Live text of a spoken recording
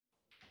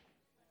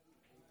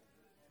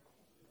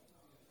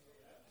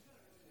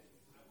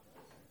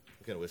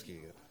What kind of whiskey you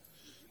get?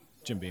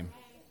 Jim Beam.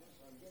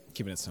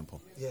 Keeping it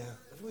simple. Yeah,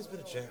 I've always been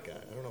a Jack guy.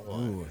 I don't know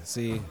why. Ooh,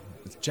 see,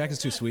 Jack is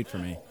too sweet for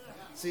me.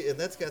 See, and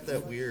that's got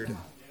that weird.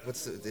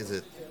 What's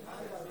the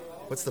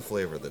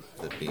flavor that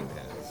Beam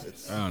has?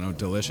 It's I don't know,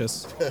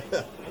 delicious.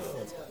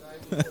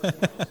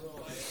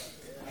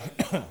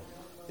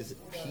 Is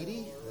it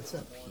peaty? That's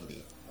not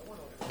peaty.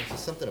 There's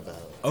just something about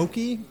it.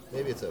 Oaky?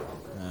 Maybe it's oaky.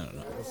 I don't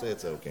know. I'll say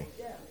it's oaky.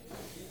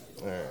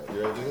 All right,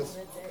 you ready to do this?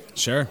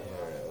 Sure.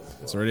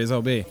 As ready as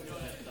I'll be.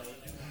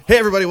 Hey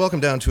everybody,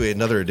 welcome down to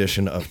another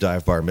edition of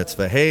Dive Bar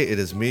Mitzvah. Hey, it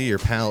is me, your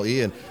pal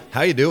Ian.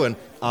 How you doing?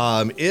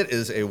 It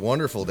is a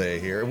wonderful day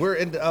here. We're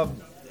in.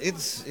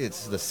 It's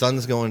the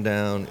sun's going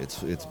down.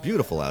 It's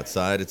beautiful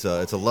outside. It's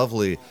a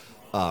lovely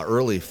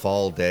early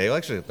fall day. Well,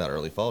 actually, it's not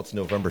early fall. It's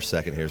November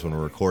 2nd. Here's when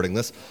we're recording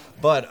this.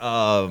 But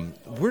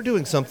we're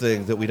doing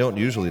something that we don't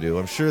usually do.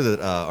 I'm sure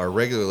that our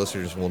regular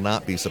listeners will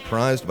not be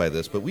surprised by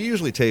this, but we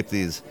usually tape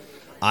these,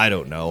 I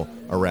don't know,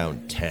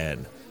 around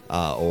 10.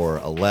 Or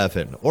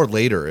 11, or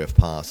later if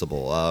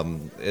possible.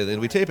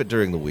 And we tape it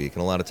during the week,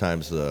 and a lot of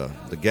times the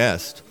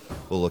guest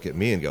will look at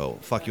me and go,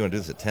 fuck, you want to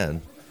do this at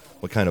 10?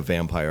 What kind of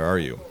vampire are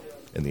you?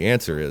 And the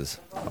answer is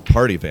a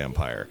party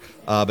vampire.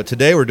 But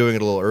today we're doing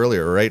it a little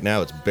earlier. Right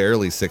now it's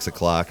barely 6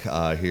 o'clock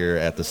here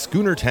at the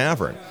Schooner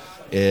Tavern.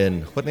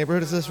 In, what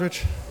neighborhood is this,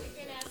 Rich?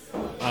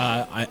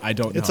 I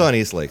don't know. It's on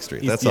East Lake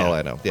Street. That's all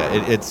I know. Yeah,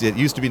 it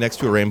used to be next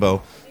to a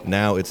Rainbow.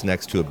 Now it's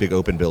next to a big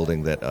open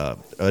building that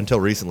until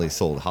recently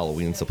sold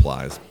Halloween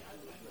supplies.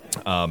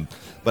 But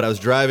I was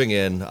driving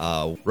in,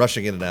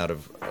 rushing in and out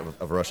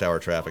of rush hour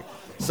traffic.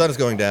 The sun is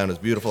going down. It's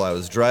beautiful. I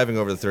was driving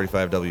over the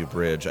 35W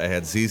bridge. I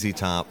had ZZ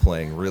Top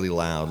playing really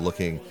loud,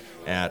 looking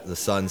at the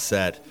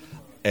sunset.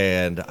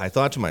 And I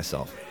thought to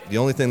myself, the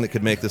only thing that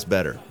could make this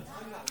better,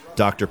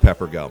 Dr.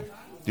 Pepper gum.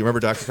 Do you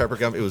remember Dr. Pepper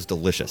gum? It was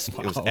delicious.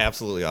 Wow. It was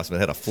absolutely awesome. It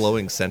had a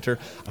flowing center.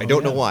 I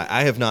don't know why.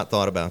 I have not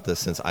thought about this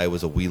since I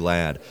was a wee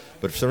lad.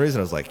 But for some reason,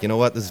 I was like, you know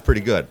what? This is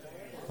pretty good.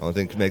 The only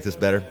thing that could make this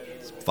better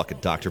is fucking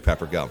Dr.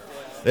 Pepper gum.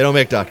 They don't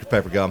make Dr.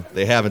 Pepper gum.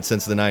 They haven't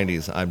since the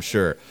 90s, I'm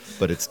sure.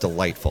 But it's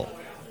delightful.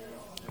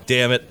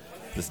 Damn it.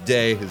 This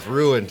day is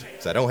ruined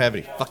because I don't have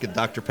any fucking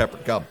Dr. Pepper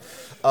gum.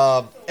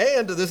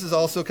 And this is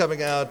also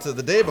coming out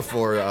the day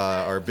before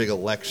our big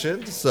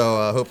election.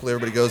 So hopefully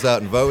everybody goes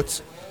out and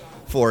votes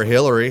for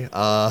Hillary,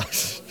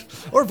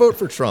 or vote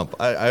for Trump.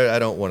 I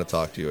don't want to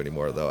talk to you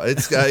anymore, though.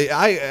 It's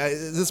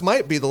this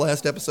might be the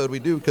last episode we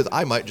do because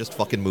I might just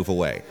fucking move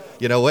away.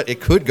 You know what?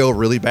 It could go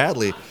really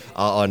badly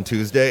on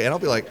Tuesday, and I'll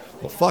be like,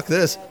 well, fuck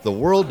this. The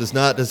world does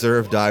not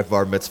deserve Dive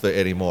Bar Mitzvah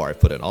anymore. I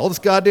put in all this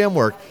goddamn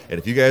work, and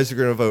if you guys are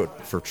going to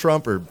vote for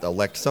Trump or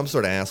elect some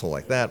sort of asshole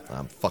like that,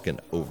 I'm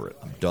fucking over it.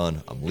 I'm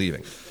done. I'm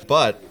leaving.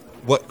 But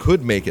what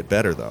could make it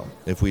better, though,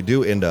 if we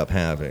do end up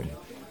having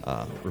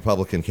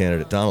Republican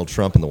candidate Donald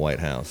Trump in the White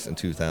House in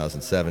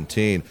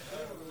 2017,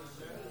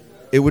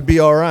 it would be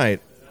all right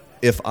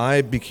if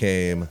I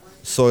became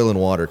Soil and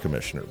Water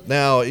Commissioner.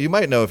 Now, you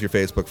might know if you're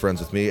Facebook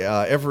friends with me,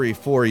 every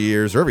 4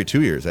 years, or every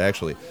 2 years,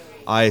 actually,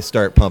 I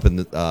start pumping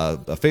a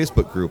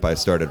Facebook group I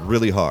started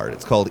really hard.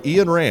 It's called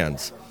Ian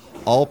Rand's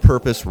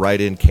All-Purpose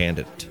Write-In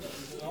Candidate.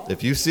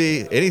 If you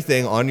see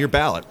anything on your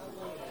ballot,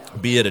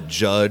 be it a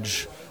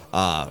judge,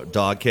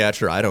 dog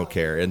catcher, I don't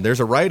care, and there's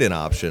a write-in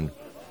option,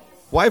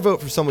 why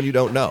vote for someone you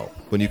don't know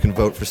when you can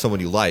vote for someone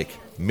you like?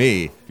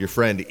 Me, your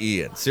friend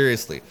Ian.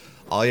 Seriously,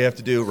 all you have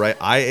to do, write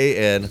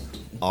IANRANS.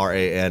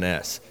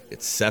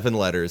 It's 7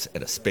 letters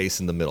and a space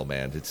in the middle,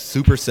 man. It's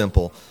super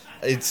simple.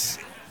 You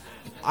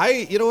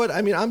know what?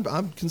 I mean,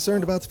 I'm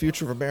concerned about the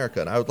future of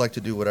America, and I would like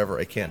to do whatever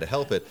I can to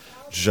help it,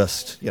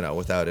 just,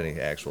 without any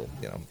actual,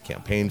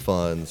 campaign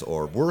funds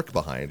or work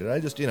behind it. I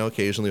just,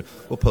 occasionally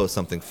will post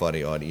something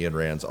funny on Ian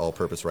Rand's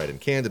All-Purpose Write-In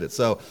Candidate.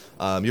 So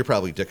you're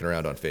probably dicking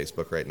around on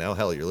Facebook right now.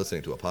 Hell, you're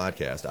listening to a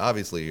podcast.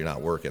 Obviously, you're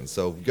not working.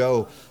 So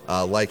go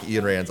like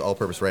Ian Rand's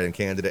All-Purpose Write-In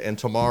Candidate, and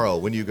tomorrow,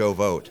 when you go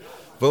vote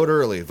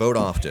early, vote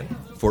often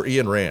for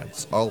Ian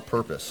Rand's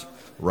All-Purpose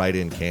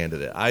Write-In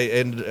Candidate.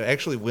 And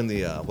actually, when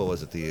the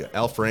the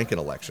Al Franken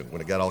election,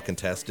 when it got all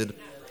contested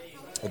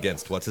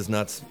against what's his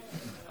nuts,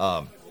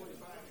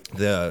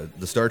 the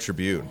Star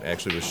Tribune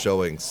actually was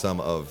showing some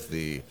of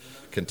the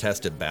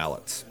contested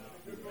ballots,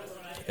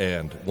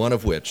 and one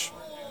of which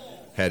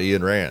had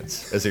Ian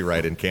Rand's as a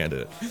write-in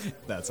candidate.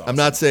 That's awesome. I'm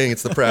not saying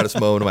it's the proudest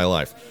moment of my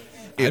life.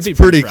 It's be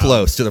pretty proud.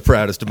 close to the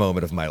proudest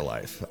moment of my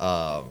life.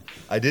 I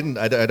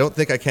don't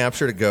think I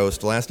captured a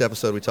ghost. Last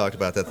episode we talked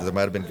about that there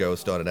might have been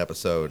ghost on an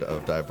episode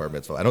of Dive Bar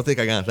Mitzvah. I don't think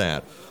I got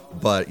that.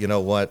 But you know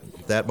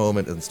what? That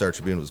moment in the Star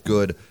Tribune was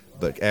good.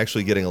 But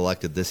actually getting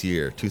elected this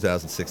year,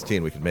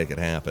 2016, we could make it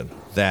happen.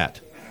 That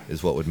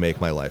is what would make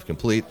my life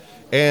complete.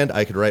 And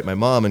I could write my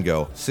mom and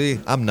go, see,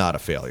 I'm not a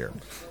failure.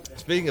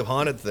 Speaking of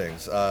haunted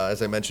things,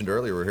 as I mentioned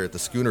earlier, we're here at the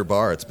Schooner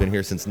Bar. It's been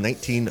here since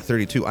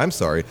 1932. I'm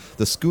sorry,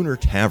 the Schooner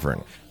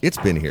Tavern. It's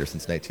been here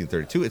since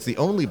 1932. It's the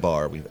only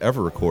bar we've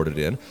ever recorded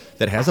in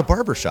that has a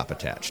barber shop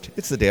attached.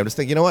 It's the damnedest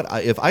thing. You know what?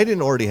 If I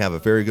didn't already have a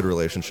very good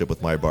relationship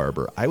with my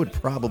barber, I would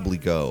probably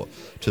go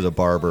to the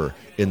barber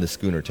in the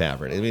Schooner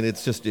Tavern. I mean,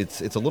 it's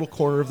a little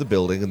corner of the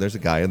building, and there's a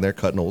guy in there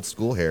cutting old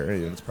school hair,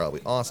 and it's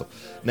probably awesome.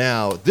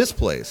 Now, this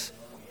place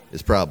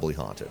is probably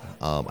haunted.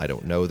 I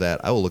don't know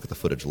that. I will look at the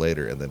footage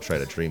later and then try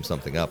to dream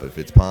something up if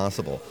it's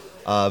possible.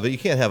 But you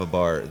can't have a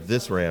bar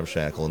this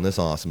ramshackle and this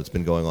awesome. It's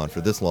been going on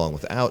for this long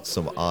without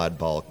some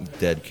oddball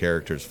dead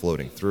characters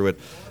floating through it.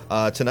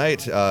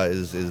 Tonight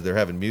is they're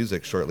having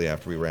music shortly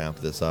after we wrap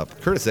this up.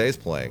 Curtis A is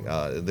playing.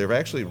 They've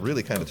actually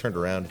really kind of turned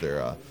around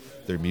their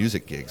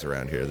music gigs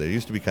around here. They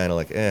used to be kind of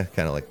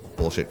like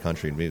bullshit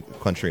country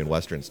and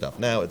western stuff.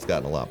 Now it's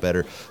gotten a lot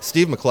better.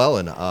 Steve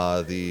McClellan,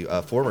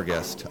 the former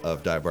guest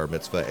of Dive Bar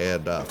Mitzvah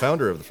and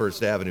founder of the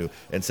First Avenue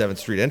and 7th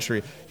Street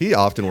Entry, he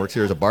often works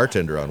here as a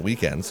bartender on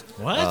weekends.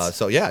 What?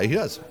 So yeah, he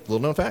does. Little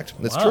known fact.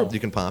 It's Wow. true. You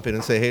can pop in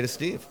and say hey to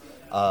Steve.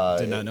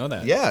 Did not know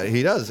that. Yeah,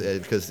 he does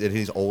because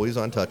he's always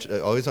on touch,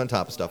 always on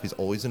top of stuff. He's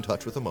always in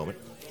touch with the moment.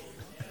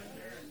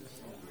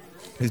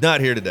 He's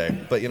not here today,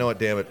 but you know what?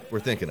 Damn it, we're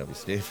thinking of you,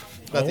 Steve.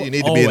 Not that you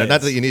need to be in.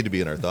 Not that you need to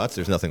be in our thoughts.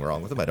 There's nothing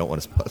wrong with him. I don't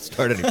want to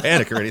start any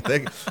panic or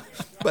anything.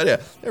 But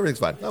yeah, everything's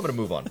fine. I'm going to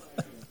move on.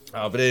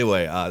 But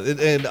anyway,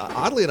 and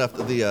oddly enough,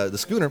 the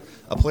Schooner,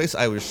 a place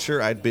I was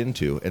sure I'd been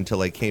to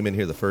until I came in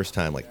here the first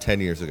time, like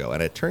 10 years ago,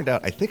 and it turned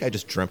out I think I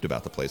just dreamt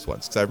about the place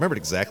once because I remembered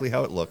exactly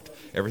how it looked,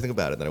 everything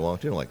about it. And then I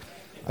walked in, and I'm like,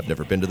 I've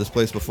never been to this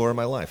place before in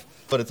my life.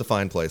 But it's a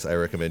fine place. I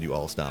recommend you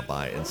all stop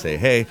by and say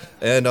hey.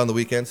 And on the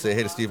weekend, say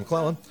hey to Steve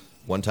McClellan,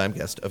 one-time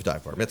guest of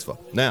Dive Bar Mitzvah.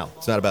 Now,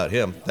 it's not about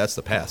him. That's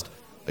the past.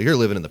 You're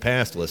living in the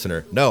past,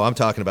 listener. No, I'm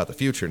talking about the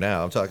future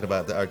now. I'm talking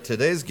about our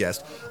today's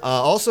guest.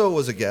 Also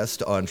was a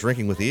guest on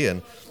Drinking with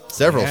Ian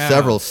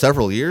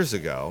several years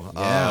ago.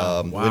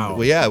 Yeah.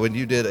 Wow. When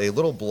you did a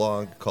little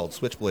blog called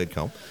Switchblade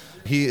Comb.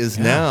 He is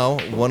now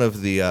one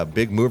of the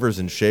big movers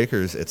and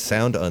shakers at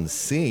Sound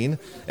Unseen, and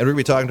we're going to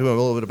be talking to him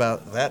a little bit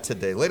about that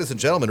today. Ladies and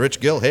gentlemen, Rich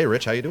Gill. Hey,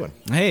 Rich, how you doing?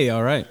 Hey,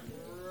 all right.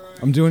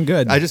 I'm doing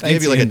good. I just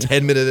gave you like a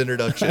 10-minute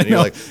introduction. And you're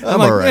like, I'm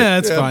like, all right. Yeah,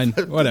 it's fine.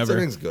 Whatever.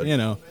 Everything's good. You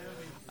know.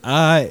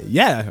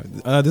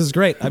 This is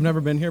great. I've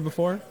never been here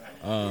before.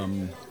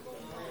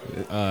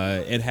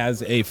 It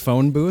has a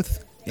phone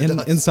booth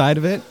inside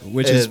of it,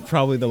 which is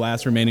probably the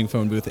last remaining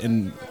phone booth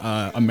in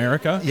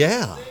America.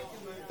 Yeah.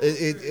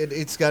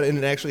 It's got, and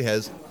it actually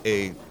has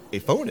a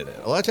phone in it.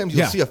 A lot of times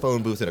you'll see a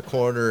phone booth in a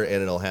corner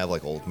and it'll have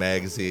like old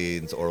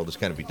magazines or it'll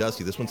just kind of be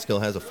dusty. This one still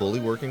has a fully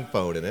working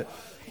phone in it.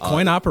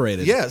 Coin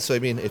operated. Yeah, so I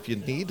mean, if you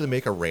need to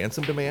make a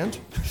ransom demand,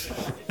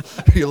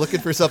 you're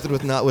looking for something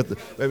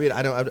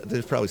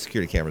there's probably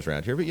security cameras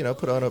around here, but you know,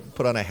 put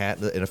on a hat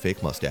and a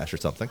fake mustache or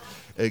something,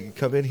 and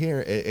come in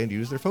here and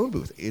use their phone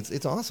booth.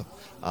 It's awesome.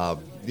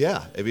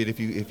 Yeah, I mean,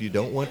 if you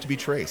don't want to be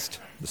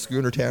traced, the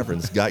Schooner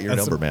Tavern's got your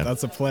number, man.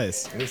 That's a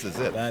place. This is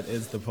it. That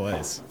is the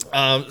place.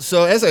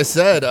 So as I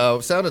said,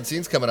 Sound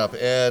Unseen's coming up,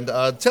 and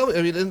tell me.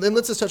 I mean, and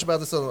let's just touch about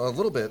this a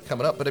little bit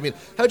coming up. But I mean,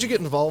 how'd you get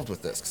involved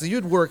with this? Because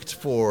you'd worked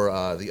for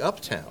the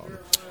Uptown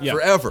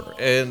forever,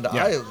 and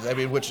I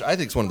mean, which I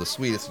think is one of the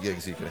sweetest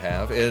gigs you could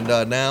have. And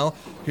now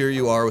here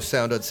you are with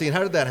Sound Unseen.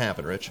 How did that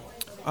happen, Rich?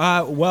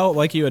 Well,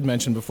 like you had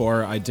mentioned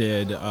before, I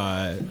did.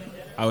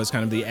 I was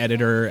kind of the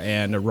editor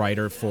and a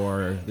writer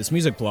for this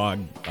music blog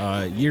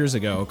years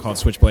ago called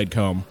Switchblade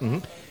Comb. Mm-hmm.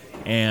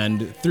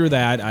 And through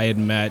that, I had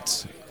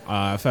met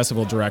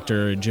festival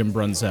director Jim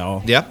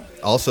Brunzell. Yeah,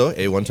 also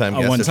a one-time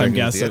guest. A one-time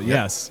guest,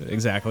 yes,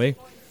 exactly.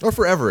 Or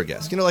forever a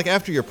guest. You know, like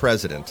after you're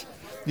president,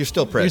 you're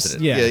still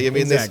president. I mean,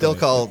 exactly. They still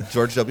call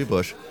George W.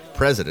 Bush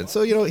president.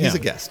 So, you know, he's a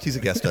guest. He's a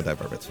guest on Dive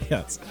Bar Mitzvah.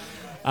 Yes.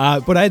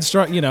 But I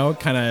had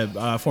kind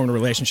of formed a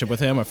relationship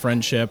with him, a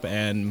friendship,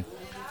 and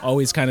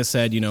always kind of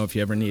said, you know, if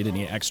you ever need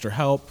any extra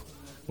help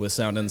with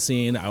Sound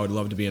Unseen, I would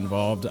love to be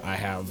involved. I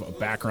have a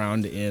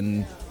background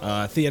in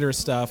theater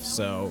stuff,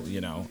 so,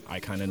 you know,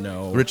 I kind of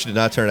know. Rich did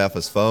not turn off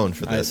his phone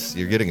for this.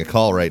 You're getting a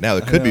call right now.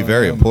 It could be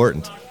very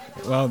important.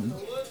 Well,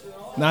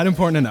 not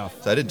important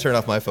enough. So I didn't turn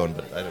off my phone,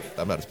 but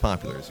I'm not as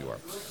popular as you are.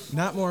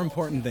 Not more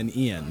important than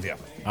Ian,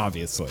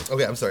 obviously.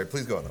 Okay, I'm sorry.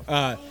 Please go on,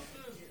 though.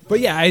 But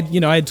yeah,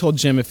 I had told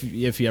Jim if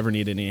you ever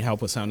need any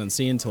help with Sound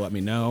Unseen to let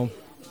me know.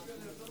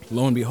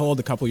 Lo and behold,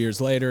 a couple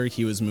years later,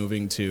 he was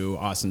moving to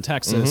Austin,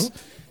 Texas,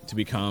 to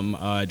become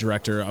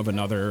director of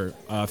another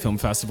film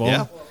festival.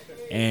 Yeah.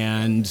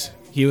 And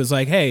he was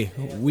like, hey,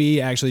 we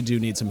actually do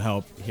need some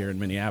help here in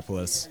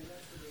Minneapolis.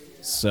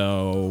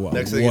 So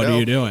what are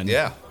you doing?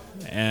 Yeah.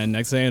 And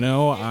next thing you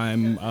know,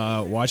 I'm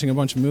watching a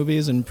bunch of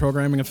movies and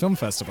programming a film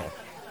festival.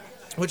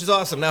 Which is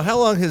awesome. Now, how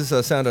long has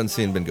Sound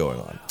Unseen been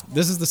going on?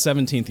 This is the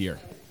 17th year.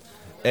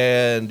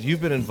 And you've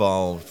been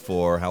involved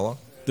for how long?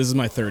 This is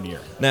my third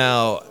year.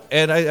 Now,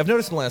 and I've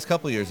noticed in the last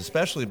couple of years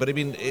especially, but I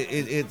mean,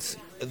 it's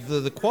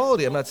the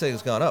quality, I'm not saying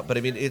it's gone up, but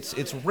I mean,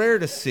 it's rare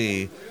to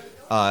see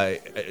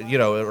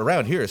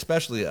around here,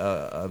 especially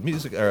a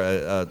music or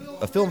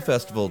a film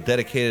festival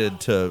dedicated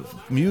to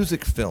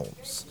music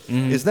films.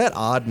 Is that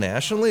odd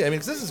nationally? I mean,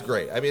 'cause this is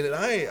great. I mean, and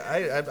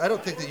I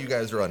don't think that you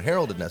guys are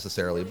unheralded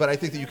necessarily, but I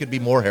think that you could be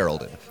more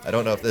heralded. I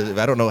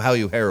don't know how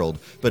you herald,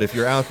 but if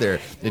you're out there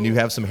and you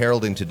have some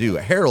heralding to do,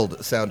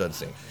 herald Sound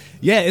Unseen.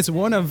 Yeah, it's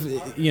one of,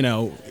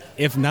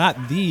 if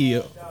not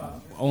the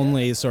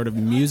only sort of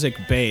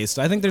music-based.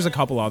 I think there's a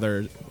couple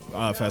other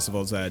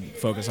festivals that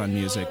focus on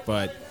music,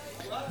 but,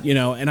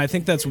 and I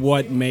think that's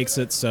what makes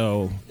it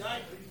so,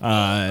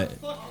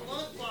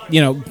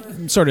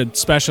 sort of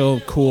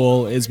special,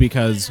 cool, is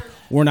because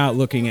we're not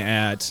looking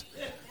at,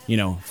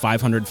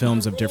 500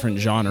 films of different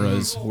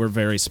genres. We're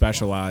very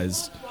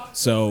specialized.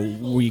 So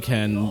we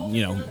can,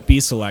 be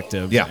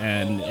selective. Yeah.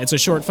 And it's a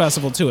short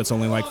festival, too. It's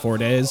only like 4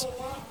 days.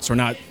 So we're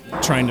not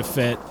trying to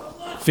fit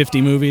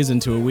 50 movies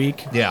into a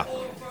week. Yeah.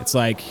 It's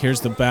like,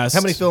 here's the best.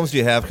 How many films do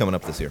you have coming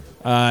up this year?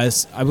 I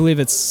believe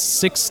it's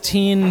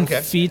 16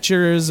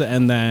 features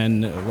and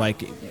then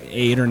like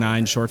 8 or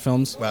 9 short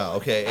films. Wow.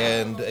 Okay,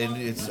 and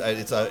it's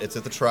at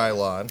the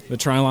Trilon. The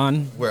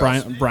Trilon, Where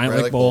Bryant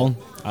else? Lake Bowl,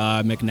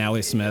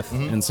 McNally Smith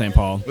in St.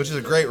 Paul. Which is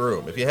a great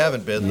room. If you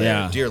haven't been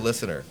there, Yeah. dear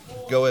listener,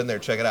 go in there,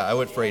 check it out. I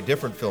went for a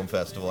different film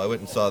festival. I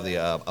went and saw the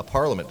a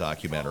Parliament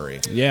documentary.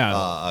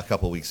 Yeah. A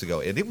couple weeks ago,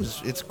 and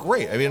it's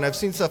great. I mean, I've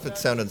seen stuff at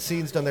Sound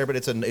Unseen's done there, but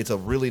it's a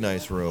really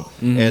nice room,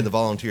 and the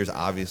volunteers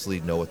obviously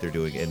know what they're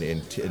doing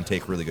and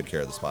take really good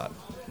care of the spot.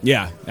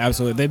 Yeah,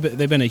 absolutely.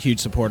 They've been a huge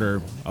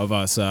supporter of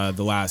us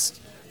the last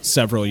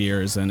several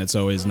years, and it's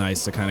always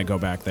nice to kind of go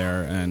back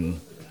there and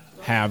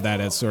have that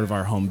as sort of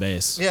our home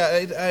base. Yeah,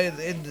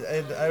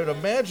 I would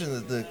imagine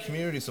that the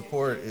community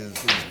support is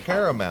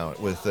paramount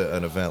with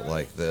an event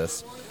like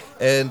this,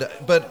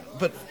 but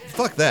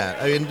fuck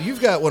that. I mean,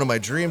 you've got one of my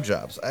dream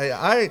jobs.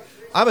 I'm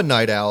a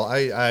night owl.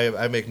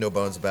 I make no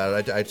bones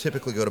about it. I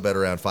typically go to bed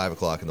around 5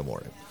 o'clock in the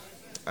morning.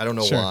 I don't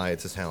know why.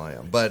 It's just how I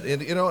am. But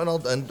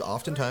and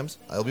oftentimes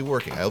I'll be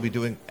working. I'll be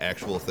doing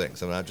actual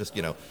things. I'm not just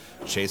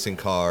chasing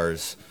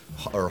cars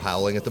or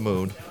howling at the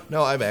moon.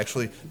 No, I'm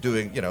actually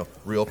doing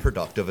real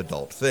productive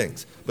adult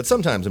things. But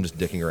sometimes I'm just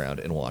dicking around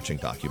and watching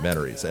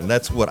documentaries, and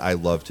that's what I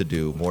love to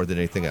do more than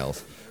anything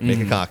else. Make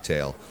a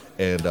cocktail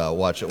and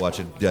watch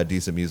a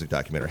decent music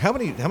documentary. How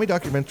many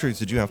documentaries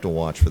did you have to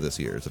watch for this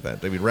year's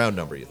event? I mean, round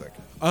number, you think?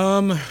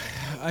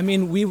 I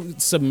mean, we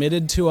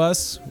submitted to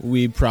us.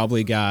 We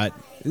probably got.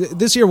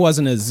 This year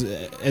wasn't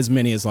as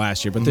many as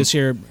last year, but this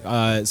year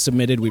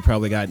submitted, we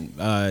probably got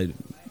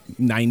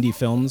 90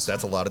 films.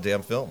 That's a lot of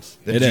damn films.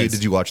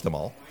 Did you watch them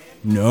all?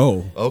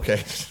 No.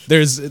 Okay.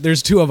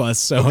 There's 2 of us,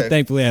 so okay.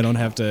 Thankfully I don't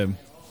have to.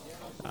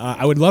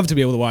 I would love to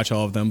be able to watch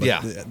all of them, but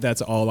Yeah.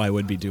 That's all I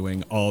would be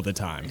doing all the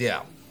time.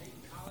 Yeah.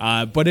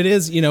 But it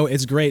is,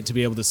 it's great to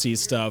be able to see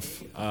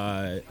stuff,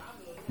 that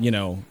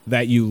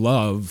you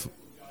love,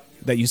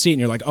 that you see it and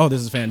you're like, oh,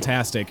 this is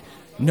fantastic.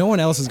 No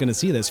one else is going to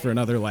see this for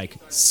another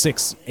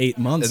 6-8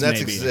 months,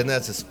 maybe. And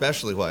that's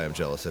especially why I'm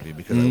jealous of you,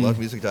 because I love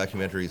music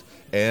documentaries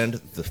and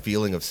the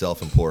feeling of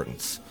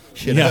self-importance.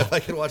 If I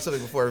can watch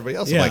something before everybody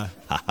else, I'm like,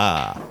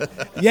 ha-ha.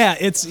 Yeah,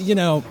 it's, And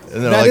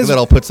then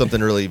I'll put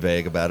something really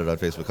vague about it on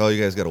Facebook. Oh,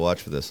 you guys got to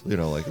watch for this,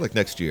 like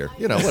next year,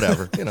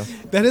 whatever,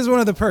 That is one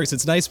of the perks.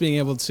 It's nice being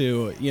able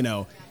to,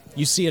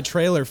 you see a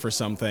trailer for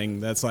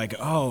something that's like,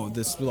 oh,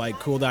 this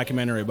cool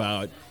documentary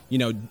about,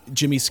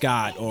 Jimmy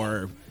Scott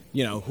or,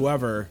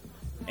 whoever.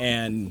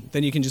 And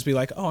then you can just be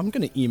like, oh, I'm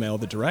going to email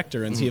the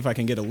director and see if I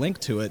can get a link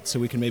to it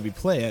so we can maybe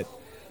play it.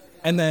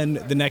 And then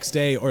the next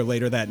day or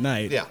later that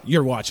night,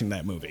 you're watching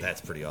that movie. That's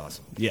pretty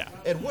awesome. Yeah.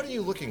 And what are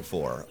you looking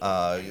for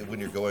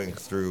when you're going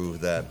through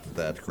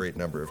that great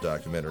number of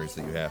documentaries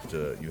that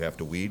you have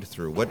to weed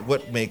through?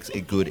 What makes a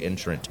good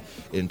entrant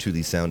into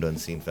the Sound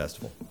Unseen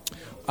Festival?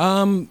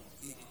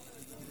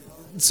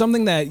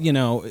 Something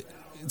that,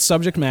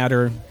 subject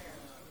matter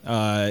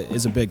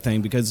is a big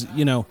thing because,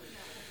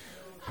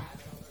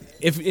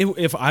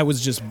 If I was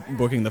just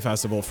booking the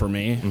festival for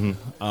me,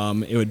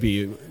 it would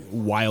be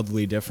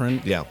wildly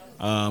different. Yeah.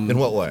 In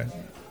what way?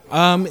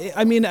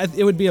 I mean,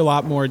 it would be a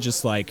lot more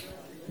just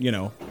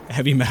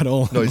heavy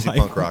metal, noisy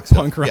punk rock stuff.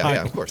 Punk rock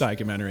yeah, of course.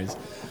 documentaries.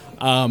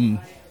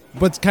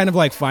 But kind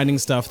of finding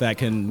stuff that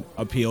can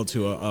appeal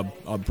to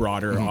a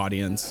broader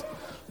audience,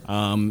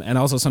 and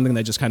also something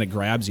that just kind of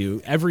grabs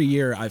you. Every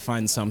year, I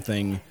find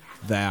something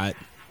that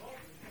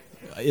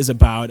is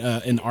about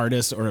an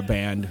artist or a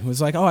band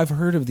who's like, oh, I've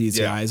heard of these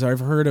guys, or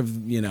I've heard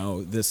of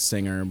this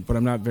singer, but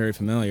I'm not very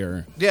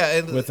familiar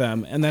with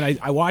them. And then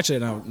I watch it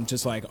and I'm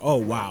just like, oh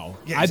wow,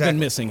 I've been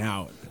missing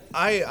out.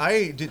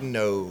 I didn't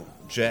know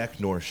jack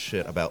nor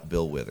shit about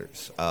Bill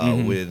Withers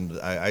when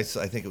I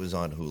think it was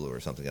on Hulu or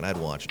something, and I'd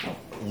watched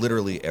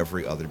literally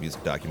every other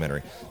music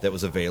documentary that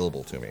was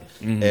available to me,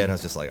 and I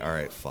was just like, all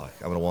right, fuck,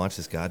 I'm gonna watch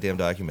this goddamn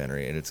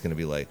documentary, and it's gonna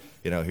be like,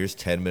 here's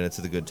 10 minutes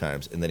of the good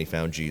times, and then he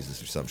found Jesus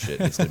or some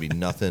shit. It's gonna be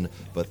nothing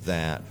but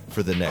that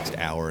for the next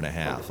hour and a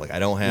half. Like, I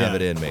don't have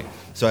it in me,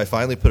 so I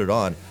finally put it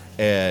on,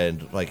 and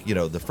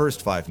the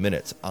first 5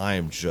 minutes,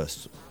 I'm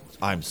just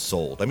I'm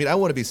sold. I mean, I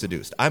want to be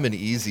seduced. I'm an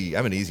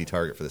easy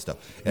target for this stuff.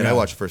 And I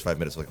watched the first 5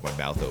 minutes with like my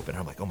mouth open.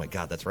 I'm like, oh my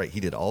god, that's right. He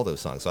did all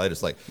those songs. So I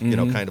just like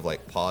kind of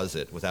like pause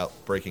it without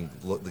breaking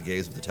the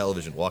gaze of the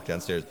television. Walk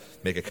downstairs,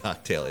 make a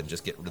cocktail, and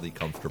just get really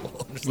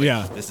comfortable. I'm just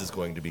like, this is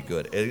going to be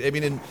good. I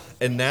mean,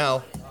 and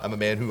now I'm a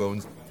man who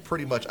owns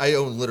pretty much. I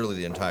own literally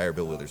the entire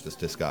Bill Withers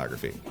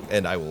discography,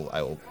 and I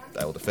will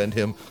defend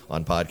him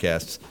on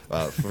podcasts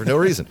for no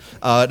reason.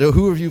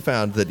 Who have you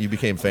found that you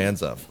became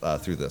fans of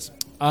through this?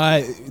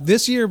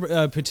 This year,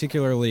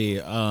 particularly,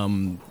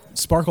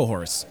 Sparkle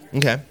Horse.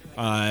 Okay.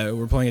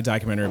 We're playing a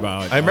documentary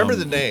about. I remember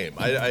the name.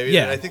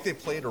 I think they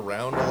played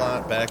around a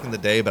lot back in the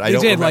day, but I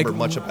don't remember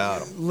much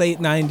about them. Late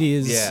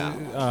 90s,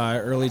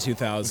 early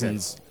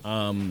 2000s.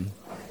 Okay.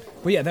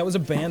 But yeah, that was a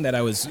band that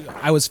I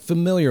was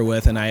familiar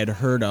with, and I had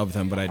heard of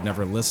them, but I'd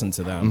never listened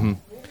to them.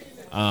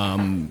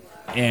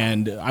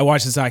 And I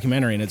watched this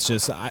documentary, and it's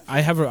just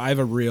I have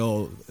a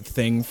real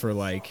thing for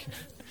like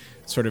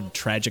sort of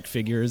tragic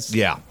figures.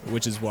 Yeah,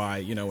 which is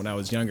why when I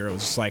was younger, it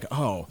was just like,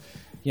 oh,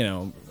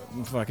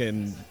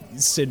 fucking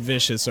Sid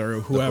Vicious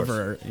or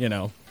whoever,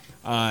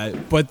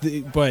 But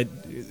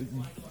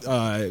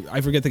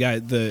I forget the guy,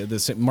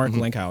 the Mark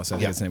Linkhouse, I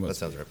think his name was.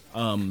 That sounds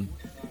right.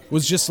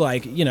 Was just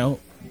like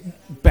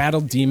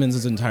battled demons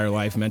his entire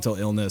life, mental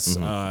illness,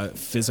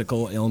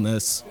 physical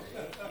illness,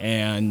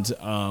 and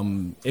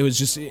it was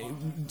just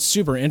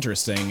super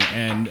interesting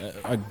and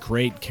a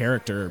great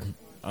character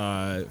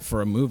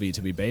for a movie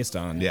to be based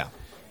on. Yeah,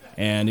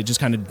 and it just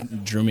kind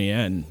of drew me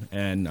in,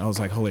 and I was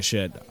like, holy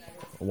shit,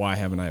 why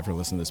haven't I ever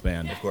listened to this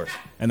band? Of course.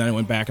 And then I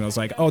went back and I was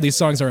like, oh, these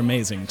songs are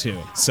amazing too.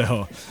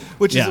 So,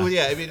 but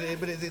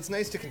it's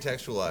nice to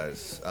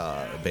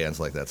contextualize bands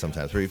like that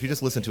sometimes. Where if you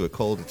just listen to it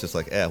cold, it's just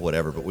like,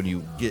 whatever. But when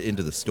you get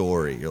into the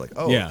story, you're like,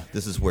 oh,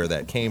 this is where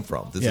that came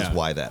from. This is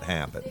why that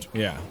happened.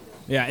 Yeah,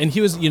 yeah. And he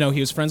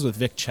was friends with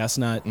Vic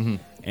Chestnut, and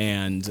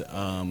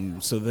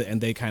and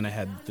they kind of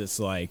had this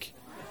like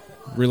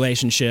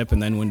relationship.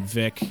 And then when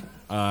Vic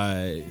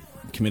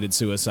committed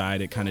suicide,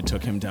 it kind of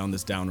took him down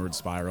this downward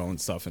spiral and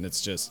stuff, and it's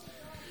just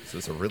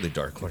it's a really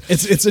dark one.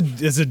 It's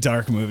a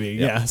dark movie.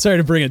 Yeah. Sorry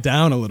to bring it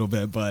down a little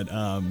bit, but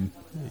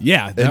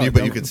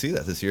but you can see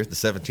that this year at the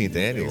 17th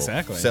annual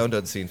Sound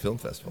Unseen Film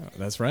Festival.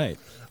 That's right.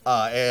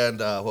 And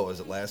what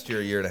was it, last year,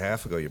 a year and a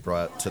half ago, you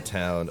brought to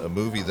town a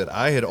movie that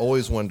I had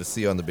always wanted to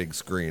see on the big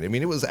screen. I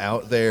mean, it was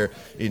out there,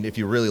 and if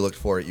you really looked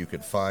for it, you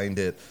could find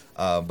it.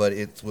 But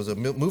it was a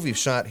movie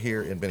shot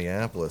here in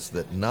Minneapolis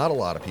that not a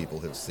lot of people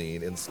have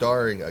seen, and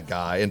starring a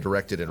guy, and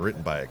directed and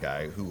written by a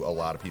guy who a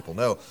lot of people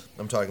know.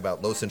 I'm talking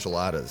about Los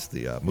Enchiladas,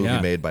 the movie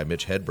made by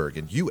Mitch Hedberg,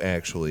 and you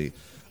actually...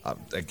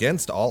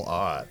 against all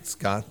odds,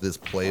 got this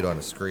played on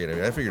a screen. I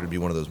mean, I figured it'd be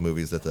one of those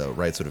movies that the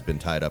rights would have been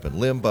tied up in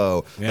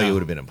limbo. Yeah. Like it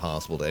would have been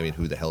impossible to. I mean,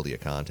 who the hell do you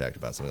contact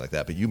about something like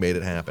that? But you made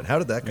it happen. How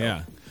did that go?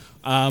 Yeah.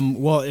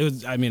 Well, it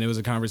was. I mean, it was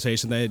a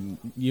conversation that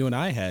you and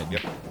I had,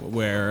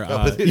 where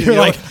you're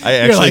like, I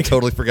actually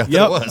totally forgot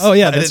that it was. Oh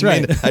yeah, that's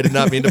right. I did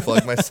not mean to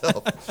plug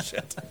myself.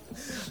 Shit.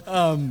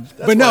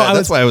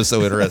 That's why I was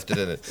so interested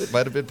in it. It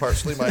might have been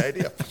partially my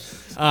idea.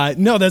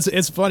 No,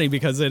 it's funny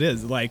because it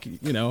is like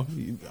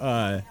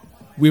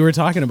we were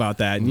talking about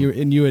that,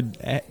 and you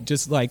had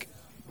just like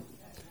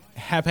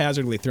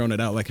haphazardly thrown it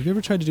out. Like, have you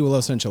ever tried to do a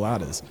Los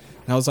Enchiladas?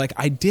 And I was like,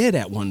 I did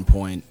at one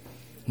point,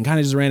 and kind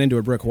of just ran into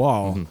a brick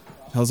wall.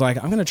 I was like,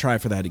 I'm going to try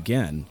for that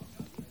again,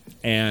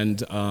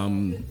 and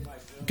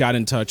got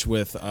in touch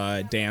with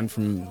Dan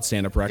from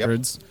Stand Up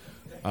Records,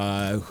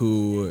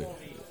 who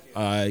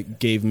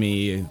gave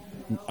me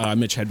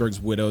Mitch Hedberg's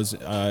widow's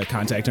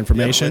contact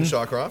information. Lynn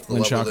Shawcroft.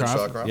 Lynn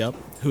Shawcroft. Yep.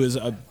 Who is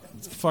a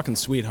fucking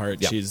sweetheart.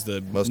 Yep. She's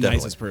the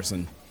nicest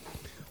person.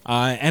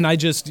 And I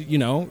just,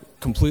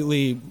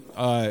 completely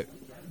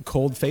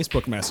cold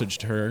Facebook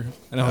messaged her,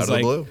 and I was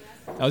like,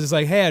 I was just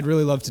like, hey, I'd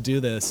really love to do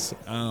this.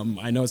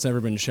 I know it's never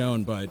been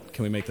shown, but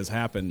can we make this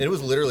happen? And it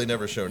was literally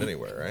never shown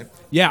anywhere, right?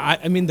 Yeah,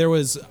 I mean,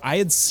 I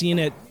had seen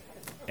it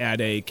at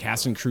a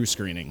cast and crew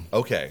screening.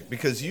 Okay,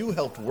 because you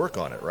helped work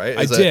on it, right?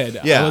 I did.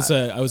 Yeah,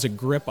 I was a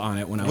grip on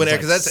it when I was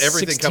because that's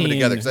everything 16. Coming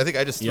together. Because I think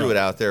I just threw it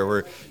out there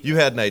where you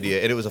had an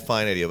idea and it was a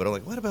fine idea, but I'm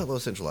like, what about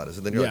Los Enchiladas?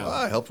 And then you're like,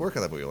 I helped work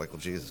on that movie. You're like, well,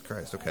 Jesus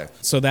Christ, okay.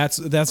 So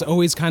that's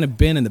always kind of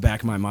been in the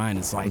back of my mind.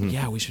 It's like,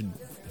 yeah, we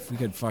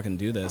could fucking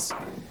do this,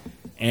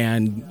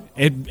 and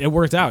it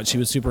worked out. She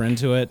was super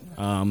into it.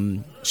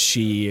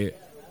 She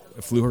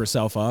flew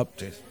herself up,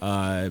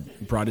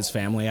 brought his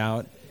family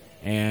out.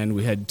 And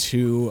we had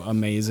 2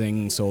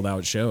 amazing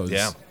sold-out shows.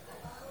 Yeah,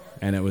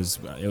 and it was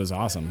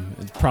awesome.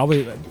 It's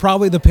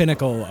probably the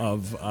pinnacle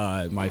of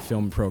my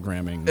film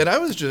programming. And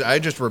I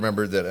just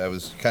remembered that I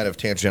was kind of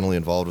tangentially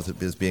involved with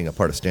it as being a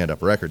part of Stand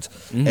Up Records,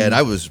 and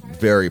I was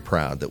very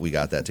proud that we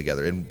got that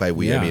together. And by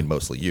we, I mean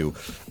mostly you.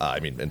 I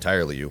mean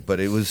entirely you.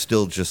 But it was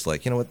still just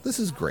like, you know what, this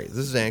is great.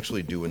 This is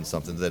actually doing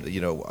something that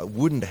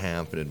wouldn't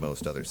happen in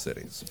most other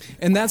cities.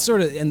 And that's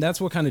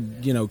what kind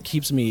of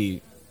keeps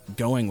me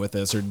going with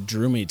this, or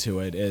drew me to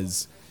it,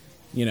 is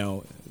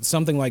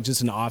something like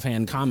just an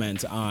offhand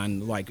comment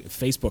on like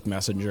Facebook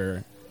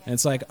Messenger, and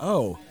it's like,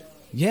 oh,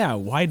 yeah,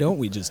 why don't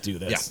we just do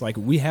this? Yeah. Like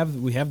we have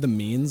the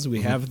means,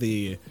 we have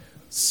the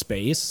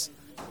space.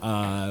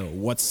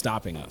 What's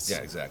stopping us? Yeah,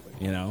 exactly.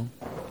 You know,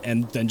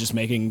 and then just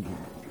making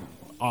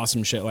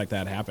awesome shit like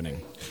that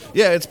happening.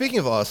 Yeah, and speaking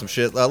of awesome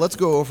shit, let's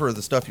go over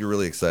the stuff you're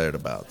really excited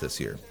about this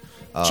year.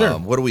 Sure.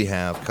 What do we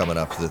have coming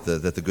up that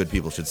the good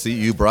people should see?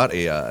 You brought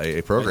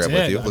a program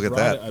with you. Look at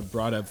that. I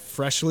brought a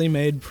freshly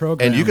made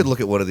program. And you could look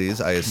at one of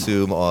these, I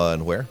assume,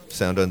 on where?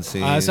 Sound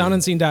Unseen?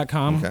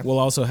 SoundUnseen.com. Okay. We'll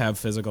also have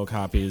physical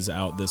copies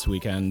out this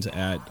weekend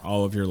at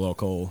all of your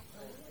local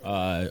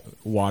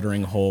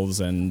watering holes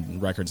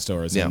and record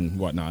stores and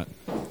whatnot.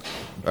 All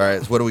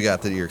right, so what do we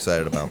got that you're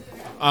excited about?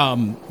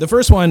 The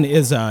first one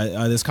is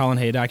this Colin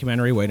Hay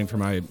documentary, Waiting for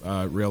My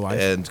Real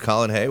Life. And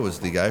Colin Hay was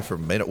the guy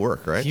from Men at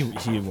Work, right? He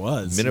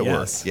was. Men at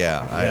yes. Work,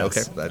 yeah.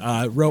 Yes.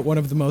 Okay. Wrote one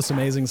of the most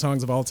amazing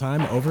songs of all time,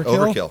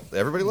 Overkill. Overkill.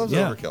 Everybody loves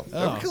Yeah. Overkill.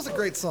 Oh. Overkill's a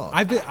great song.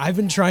 I've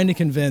been trying to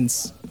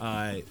convince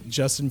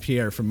Justin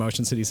Pierre from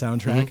Motion City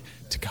Soundtrack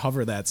to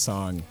cover that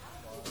song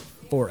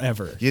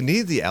forever. You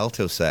need the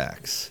alto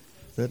sax.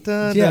 Da,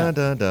 da, Yeah.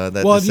 da, da,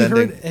 that Well,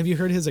 descending. have you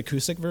heard his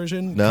acoustic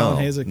version? No. Colin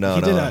Hayes, No,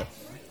 he no.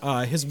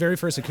 did his very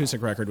first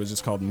acoustic record was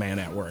just called Man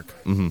at Work.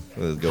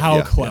 Go- How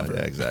yeah, clever.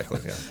 Yeah,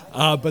 exactly.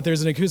 Yeah. But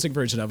there's an acoustic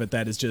version of it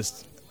that is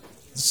just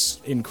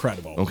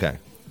incredible. Okay.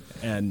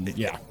 And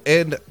yeah.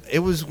 And it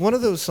was one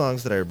of those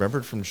songs that I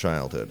remembered from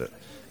childhood.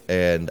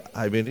 And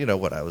I mean, you know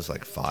what? I was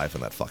like 5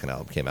 when that fucking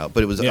album came out,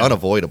 but it was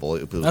unavoidable.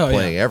 It was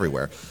playing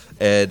everywhere.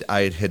 And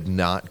I had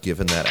not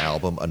given that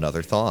album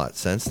another thought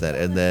since then.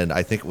 And then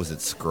I think it was at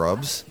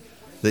Scrubs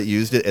that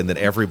used it, and then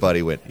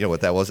everybody went, you know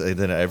what that was? And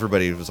then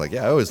everybody was like,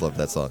 yeah, I always loved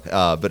that song.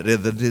 But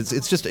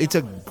it's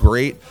a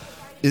great.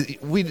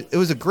 It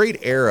was a great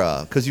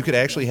era because you could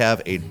actually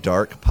have a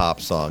dark pop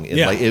song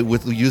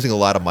with using a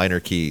lot of minor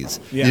keys.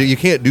 Yeah. You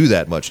can't do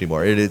that much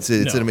anymore. It's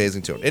No. an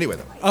amazing tune. Anyway,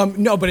 though.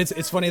 No, but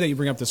it's funny that you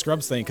bring up the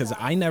Scrubs thing because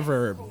I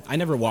never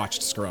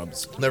watched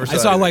Scrubs. Never saw I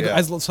saw it, yeah.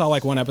 I saw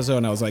like one episode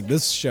and I was like,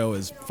 this show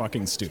is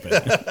fucking stupid.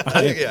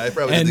 Yeah, I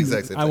probably did the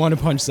exact same I thing. want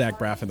to punch Zach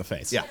Braff in the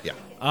face. Yeah.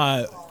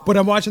 But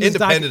I'm watching this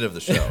Independent of the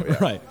show, yeah.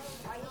 right.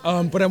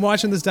 But I'm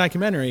watching this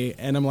documentary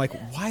and I'm like,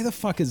 why the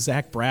fuck is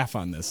Zach Braff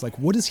on this? Like,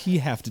 what does he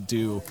have to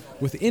do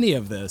with any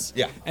of this?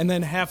 Yeah. And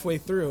then halfway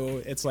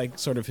through, it's like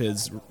sort of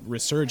his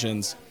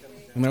resurgence.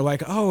 And they're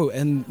like, oh,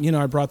 and, you know,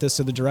 I brought this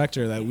to the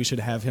director that we should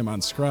have him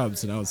on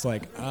Scrubs. And I was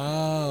like,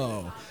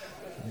 oh,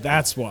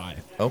 that's why.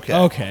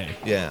 Okay.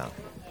 Yeah.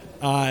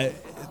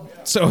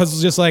 So I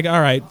was just like, all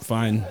right,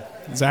 fine.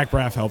 Zach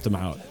Braff helped him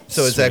out.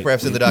 So is Zach Sweet.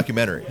 Braff's in the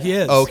documentary? He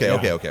is, Oh, okay,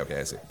 yeah. okay.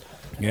 I see.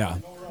 Yeah.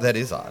 That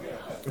is odd.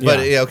 But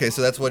Yeah. yeah, okay,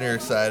 so that's what you're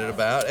excited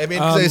about. I mean,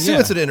 'cause I assume yeah.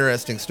 it's an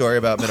interesting story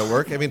about Men at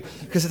Work. I mean,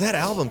 because that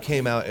album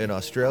came out in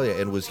Australia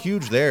and was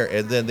huge there,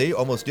 and then they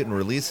almost didn't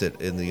release it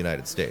in the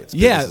United States.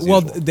 Yeah, business as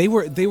well,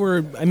 usual. they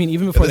were. I mean,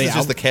 even before This they is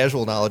just the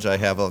casual knowledge I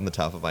have on the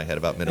top of my head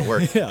about Men at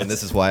Work, Yes. and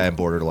this is why I'm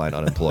borderline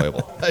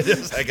unemployable. I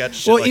got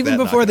shit well, like even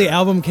that before knocking the around.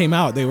 album came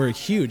out, they were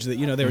huge. That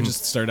they were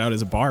just started out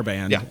as a bar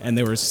band, Yeah. and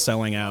they were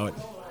selling out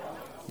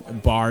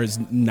bars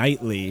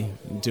nightly,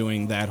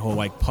 doing that whole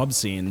like pub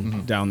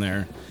scene down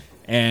there.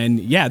 And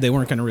yeah, they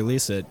weren't going to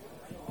release it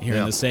here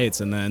in the States,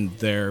 and then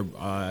their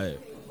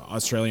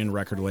Australian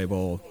record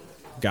label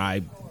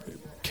guy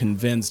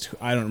convinced,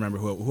 I don't remember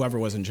whoever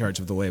was in charge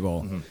of the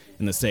label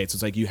in the States,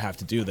 was like, you have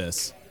to do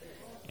this.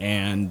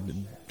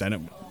 And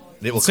then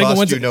It will single cost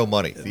went you to- no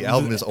money. The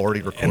album is already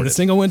recorded. and the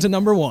single went to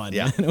number 1.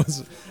 Yeah. And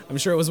I'm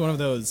sure it was one of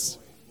those,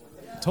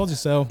 told you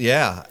so.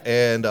 Yeah,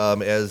 and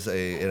as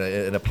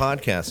in a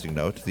podcasting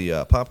note,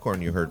 the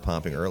popcorn you heard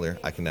popping earlier,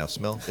 I can now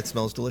smell. It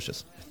smells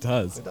delicious. It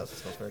does. It does. It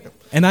smells very good.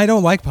 And I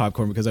don't like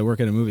popcorn because I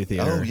work at a movie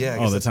theater Oh yeah, I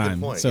all guess the that's a good time.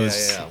 point. So yeah,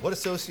 it's, yeah. What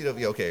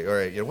associative? Okay, all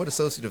right. What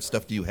associative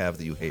stuff do you have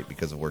that you hate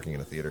because of working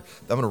in a theater?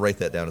 I'm going to write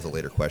that down as a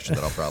later question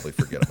that I'll probably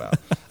forget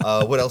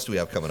about. What else do we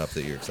have coming up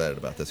that you're excited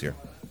about this year?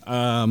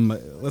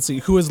 let's see,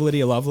 Who is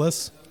Lydia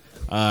Lovelace?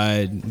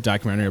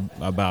 Documentary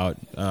about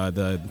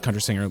the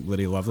country singer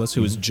Lydia Lovelace,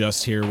 who was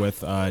just here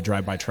with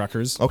Drive By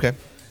Truckers. Okay.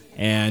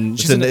 And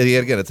It's she's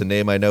again, it's a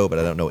name I know, but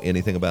I don't know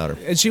anything about her.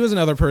 and she was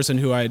another person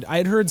who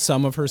I'd heard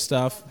some of her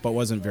stuff, but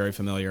wasn't very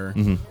familiar.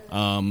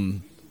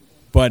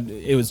 But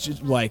it was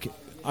just like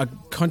a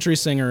country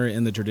singer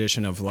in the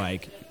tradition of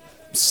like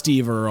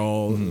Steve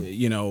Earle,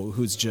 you know,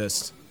 who's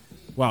just,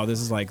 wow, this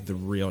is like the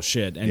real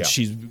shit. And Yeah.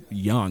 she's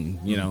young,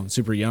 you know,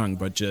 super young,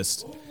 but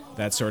just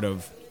that sort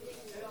of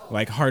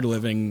like hard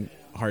living,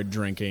 hard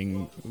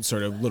drinking,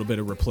 sort of little bit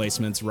of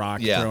Replacements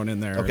rock Yeah. thrown in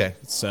there. Okay.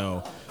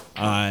 So,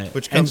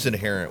 Which comes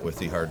inherent with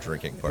the hard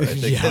drinking part. I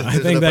think, Yeah, I there's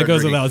think enough that hard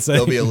goes drinking, without saying.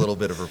 There'll be a little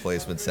bit of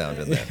replacement sound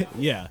in there.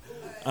 yeah.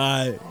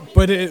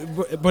 But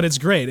it's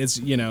great. It's,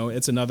 you know,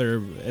 it's another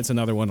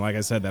one, like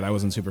I said, that I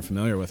wasn't super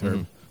familiar with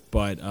her,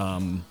 but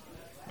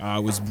I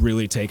was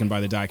really taken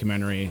by the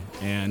documentary,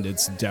 and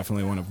it's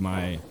definitely one of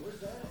my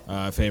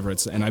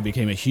favorites, and I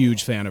became a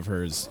huge fan of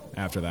hers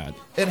after that.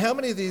 And how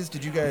many of these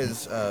did you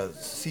guys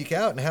seek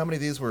out, and how many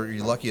of these were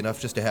you lucky enough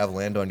just to have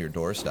land on your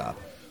doorstep?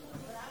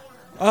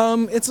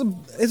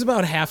 It's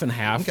about half and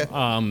half.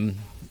 Okay.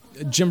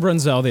 Jim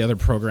Brunzell, the other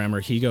programmer,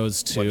 he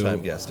goes to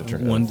One-time guest of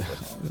Dive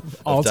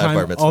all-time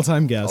Bar Mitzvah.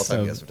 all-time guest. All-time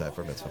of- guest of Dive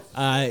Bar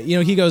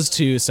Mitzvah. he goes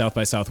to South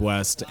by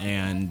Southwest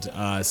and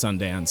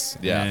Sundance,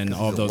 Yeah, and 'cause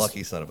all he's a those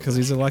lucky son of a because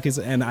he's a lucky.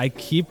 And I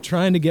keep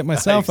trying to get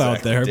myself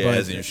out there, Exactly, but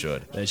as you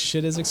should. that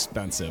shit is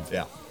expensive.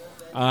 Yeah.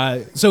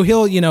 So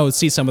he'll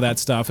see some of that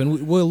stuff,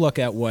 and we'll look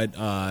at what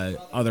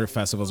other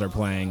festivals are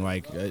playing,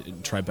 like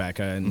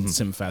Tribeca and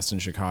Simfest in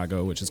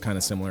Chicago, which is kind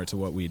of similar to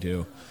what we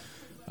do,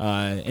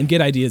 and get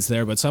ideas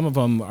there. But some of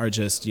them are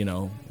just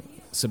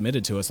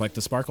submitted to us, like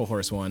the Sparkle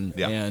Horse one,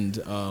 Yeah. and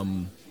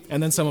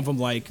then some of them,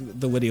 like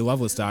the Lydia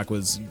Lovelace doc,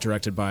 was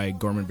directed by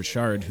Gorman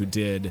Bouchard, who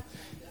did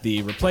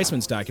the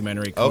Replacements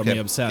documentary called Okay. Me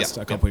Obsessed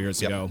Yep. a couple Yep.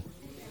 years Yep. ago.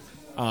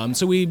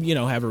 So we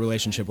have a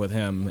relationship with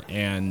him,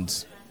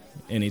 and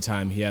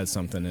anytime he has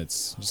something,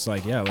 it's just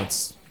like, yeah,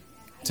 let's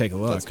take a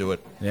look. Let's do it.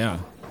 Yeah.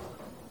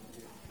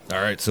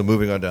 All right, so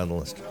moving on down the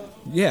list.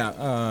 Yeah.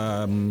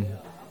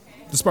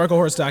 The Sparkle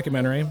Horse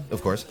documentary.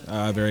 Of course.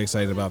 Very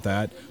excited about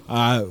that.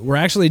 We're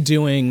actually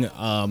doing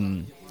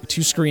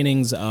 2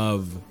 screenings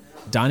of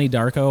Donnie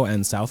Darko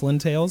and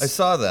Southland Tales I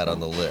saw that on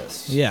the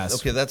list. Yes.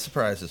 Okay, that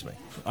surprises me.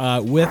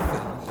 with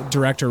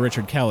director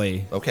Richard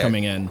Kelly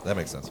coming in. That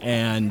makes sense.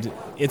 And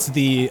it's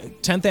the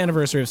 10th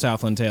anniversary of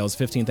Southland Tales,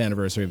 15th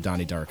anniversary of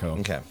Donnie Darko.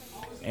 Okay.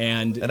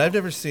 And I've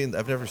never seen,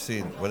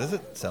 what is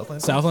it?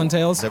 Southland? Southland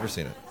Tales? Never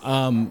seen it.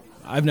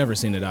 I've never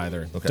seen it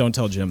either. Okay. Don't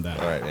tell Jim that.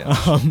 All right,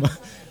 yeah.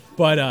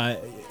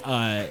 But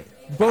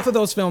both of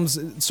those films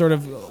sort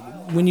of,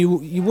 when you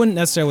wouldn't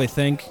necessarily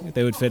think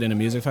they would fit in a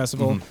music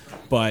festival,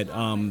 but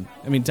I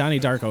mean, Donnie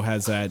Darko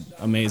has that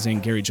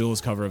amazing Gary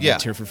Jules cover of the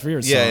Tear for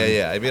Fears song.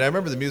 Yeah. I mean, I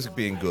remember the music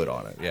being good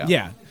on it.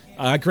 Yeah.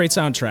 Yeah, great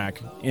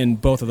soundtrack in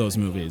both of those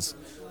movies.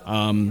 We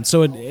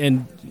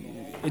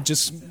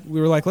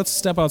were like, let's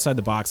step outside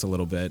the box a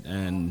little bit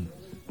and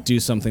do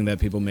something that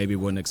people maybe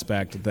wouldn't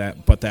expect,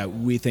 but that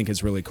we think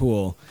is really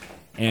cool.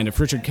 And if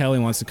Richard Kelly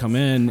wants to come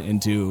in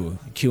and do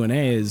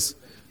Q&As,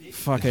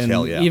 fucking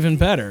Hell yeah. even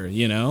better,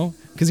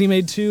 because he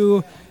made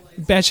 2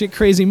 batshit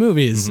crazy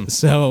movies.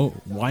 So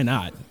why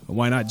not?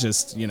 Why not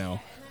just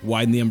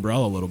widen the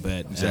umbrella a little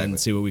bit and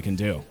see what we can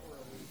do?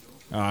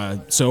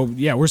 So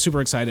yeah, we're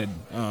super excited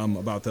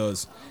about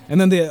those.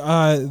 And then the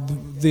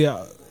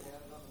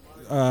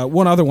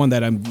one other one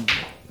that I'm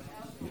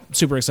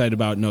super excited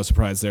about, no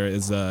surprise there,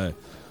 is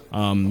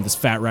this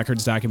Fat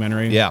Records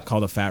documentary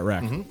called A Fat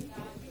Wreck,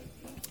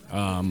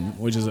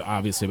 which is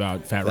obviously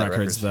about Fat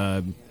Records,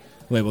 the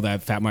label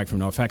that Fat Mike from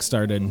NoFX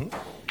started.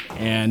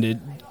 And it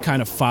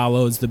kind of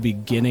follows the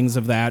beginnings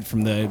of that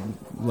from the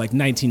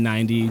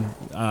 1990,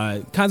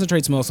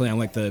 concentrates mostly on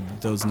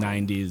those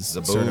 90s.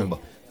 The sort boom. of,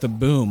 the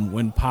boom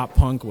when pop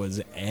punk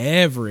was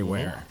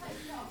everywhere.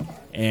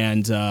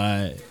 And,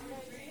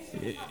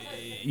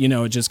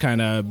 it just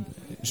kind of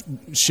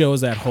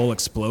shows that whole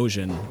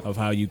explosion of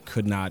how you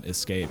could not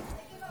escape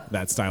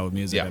that style of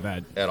music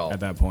at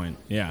that point.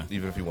 Yeah.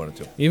 Even if you wanted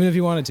to. Even if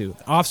you wanted to.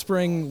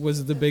 Offspring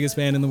was the biggest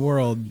band in the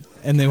world,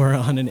 and they were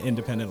on an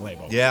independent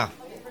label. Yeah.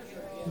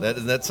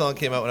 That song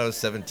came out when I was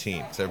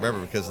 17. So I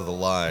remember because of the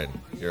line,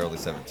 "You're only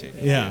 17."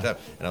 Yeah.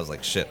 And I was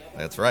like, "Shit,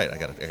 that's right. I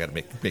gotta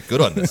make good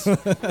on this."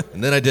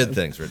 And then I did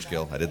things, Rich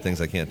Gill. I did things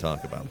I can't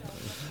talk about.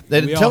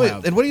 And We tell all me,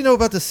 have. and what do you know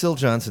about the Syl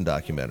Johnson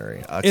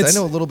documentary? 'Cause I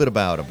know a little bit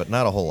about him, but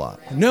not a whole lot.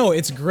 No,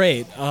 it's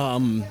great.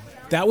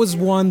 That was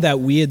one that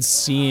we had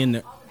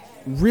seen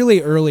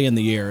really early in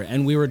the year,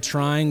 and we were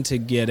trying to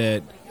get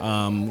it. We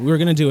were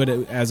going to do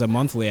it as a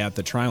monthly at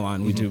the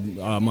Trilon. We do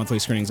monthly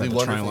screenings at the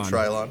wonderful Trilon.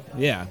 Trilon.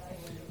 Yeah.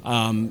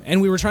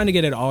 And we were trying to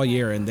get it all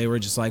year, and they were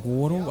just like,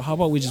 well, how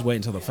about we just wait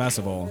until the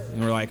festival?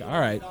 And we're like, all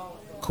right,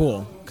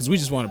 cool, because we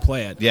just want to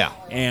play it. Yeah.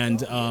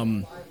 And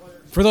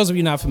for those of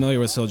you not familiar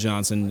with Syl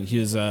Johnson, he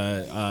was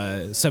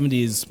a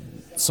 70s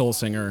soul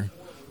singer,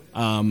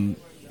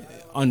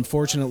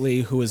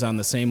 unfortunately, who was on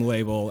the same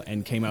label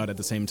and came out at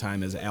the same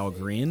time as Al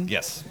Green.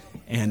 Yes.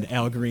 And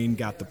Al Green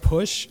got the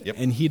push,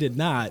 and he did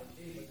not,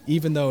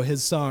 even though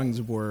his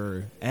songs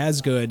were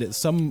as good,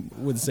 some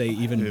would say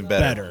even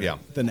better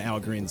than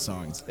Al Green's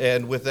songs.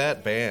 And with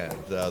that band,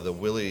 the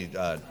Willie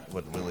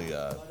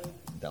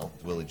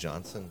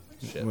Johnson?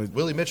 Shit.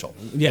 Willie Mitchell.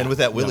 Yeah. And with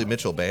that Willie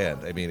Mitchell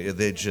band, I mean,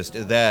 they just,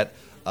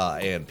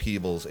 and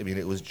Peebles, I mean,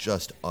 it was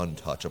just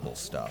untouchable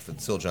stuff.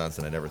 And Syl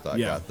Johnson, I never thought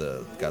got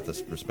the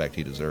respect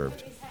he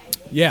deserved.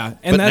 Yeah.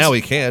 And but now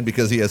he can,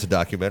 because he has a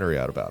documentary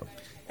out about him.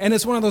 And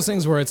it's one of those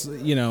things where it's,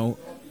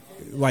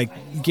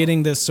 like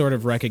getting this sort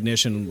of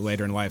recognition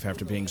later in life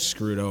after being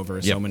screwed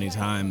over so many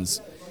times.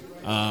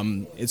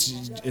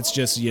 It's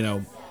just,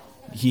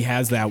 he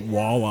has that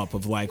wall up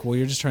of like, well,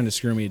 you're just trying to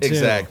screw me too.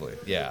 Exactly.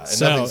 Yeah. And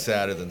So, nothing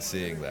sadder than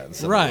seeing that in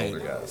some of the older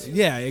guys.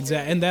 Yeah,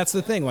 exactly. And that's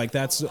the thing. Like,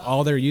 that's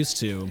all they're used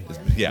to.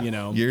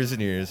 Yeah. Years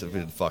and years have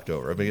been fucked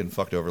over. I've been getting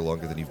fucked over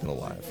longer than you've been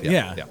alive.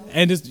 Yeah.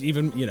 And just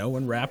even,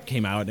 when rap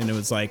came out and it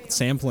was like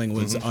sampling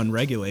was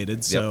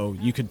unregulated. So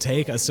you could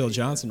take a Syl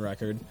Johnson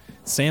record,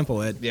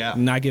 sample it,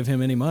 and not give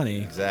him any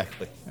money.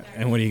 Exactly.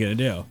 And what are you going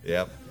to do?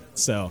 Yep.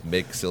 So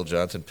make Syl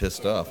Johnson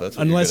pissed off. That's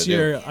what unless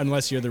you're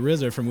you're the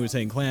RZA from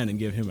Wu-Tang Clan and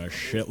give him a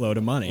shitload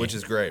of money, which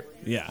is great.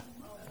 Yeah.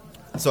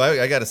 So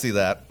I got to see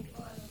that.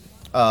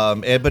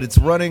 But it's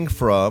running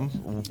from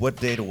what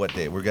day to what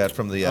day? We got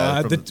from the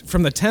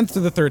from the 10th to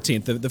the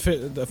 13th. The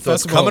so festival.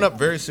 it's coming up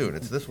very soon.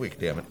 It's this week,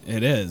 damn it.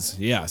 It is,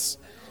 yes.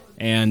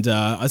 And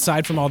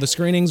aside from all the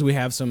screenings, we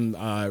have some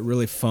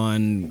really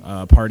fun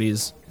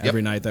parties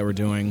every night that we're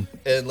doing.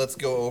 And let's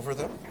go over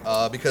them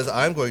because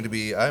I'm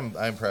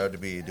proud to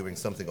be doing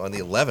something on the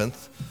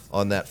 11th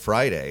on that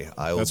Friday.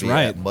 I will be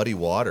at Muddy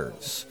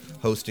Waters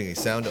hosting a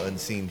Sound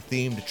Unseen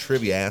themed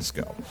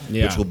Triviasco,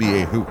 which will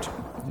be a hoot.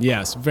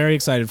 Yes, very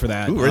excited for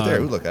that. Ooh, right there.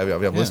 Ooh, look,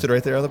 I'm listed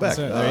right there on the back.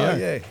 There you are.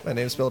 Yay. My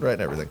name's spelled right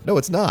and everything. No,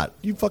 it's not.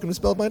 You fucking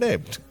misspelled my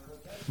name.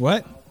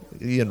 What?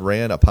 Ian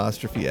Rand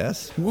apostrophe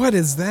S. What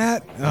is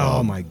that?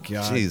 Oh my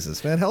God.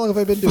 Jesus, man. How long have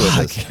I been doing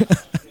this?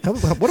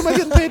 What am I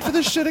getting paid for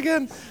this shit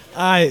again?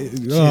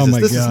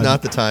 This is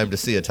not the time to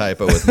see a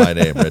typo with my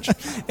name, Rich.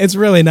 It's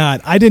really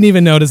not. I didn't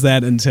even notice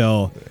that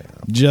until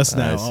just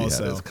now. I see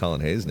also, how it's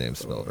Colin Hayes' name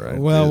spelled right.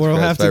 Well, Jesus we'll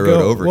Christ,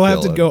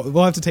 have to go.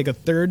 We'll have to take a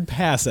third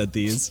pass at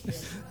these.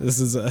 This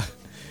is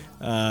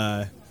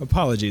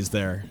apologies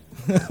there.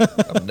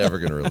 I'm never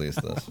going to release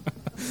this.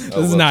 This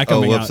is not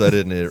coming out. I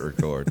didn't hit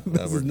record.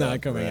 This is not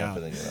coming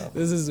out.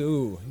 This is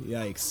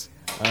yikes.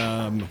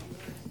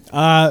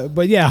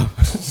 But yeah,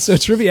 so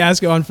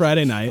Triviasco on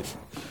Friday night.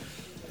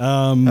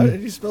 How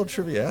did you spell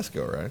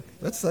Triviasco, right?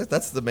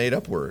 That's the made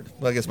up word.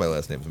 Well, I guess my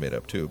last name's made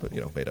up too, but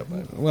made up.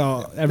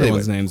 Well,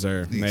 everyone's names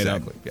are made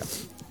up. Yeah.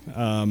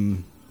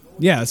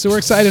 Yeah, so we're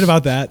excited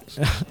about that,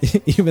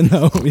 even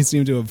though we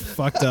seem to have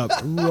fucked up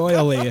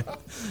royally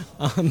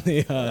on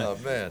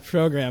the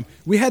program.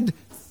 We had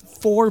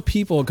 4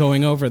 people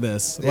going over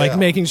this,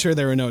 making sure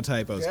there were no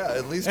typos. Yeah,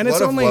 at least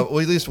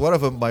one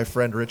of them, my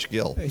friend Rich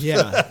Gill.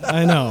 Yeah,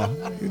 I know.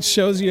 It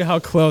shows you how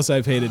close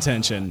I paid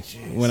attention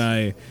when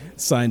I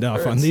signed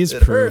off on these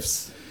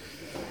proofs.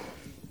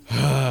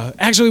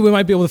 Actually, we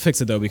might be able to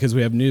fix it though because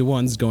we have new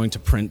ones going to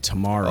print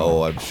tomorrow.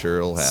 Oh, I'm sure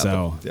it'll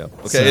happen.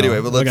 Okay. Anyway,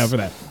 but let's look out for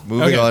that.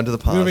 Moving on to the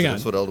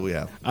positives. What else do we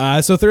have?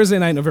 So Thursday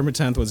night, November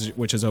 10th,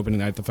 which is opening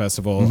night at the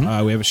festival.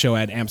 We have a show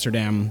at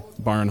Amsterdam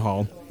Bar and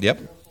Hall.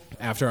 Yep.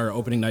 After our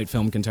opening night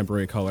film,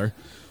 Contemporary Color,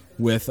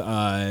 with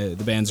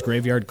the bands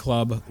Graveyard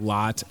Club,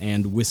 Lot,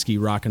 and Whiskey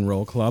Rock and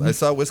Roll Club. I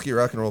saw Whiskey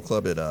Rock and Roll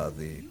Club at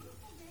the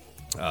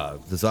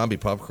Zombie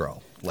Pub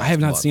Crawl. I have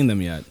not seen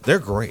them yet. They're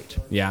great.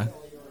 Yeah.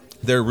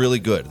 They're really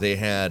good. They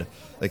had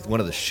like one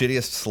of the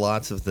shittiest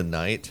slots of the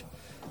night,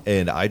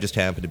 and I just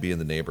happened to be in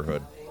the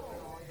neighborhood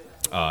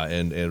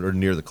and or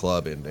near the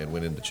club and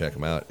went in to check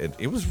them out. And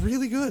it was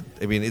really good.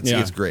 I mean,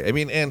 it's great. I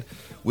mean, and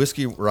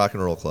Whiskey Rock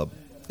and Roll Club.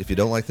 If you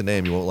don't like the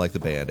name, you won't like the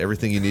band.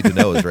 Everything you need to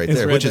know is right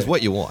there, which is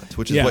what you want.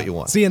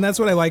 See, and that's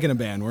what I like in a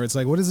band, where it's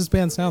like, what does this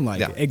band sound like?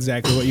 Yeah.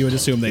 Exactly what you would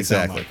assume they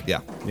sound like.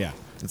 Yeah. Yeah.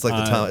 It's like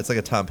it's like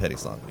a Tom Petty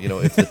song.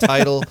 If the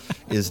title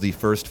is the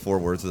first 4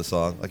 words of the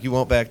song, like you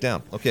won't back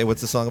down. Okay,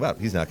 what's the song about?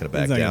 He's not going to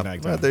back down.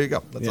 Well, there you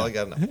go. That's all you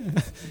got to know.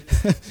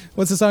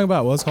 What's the song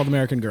about? Well, it's called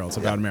American Girl. It's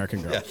about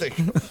American Girl. Yeah,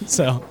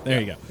 so there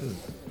you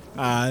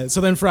go.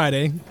 So then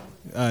Friday,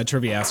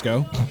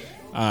 Triviasco.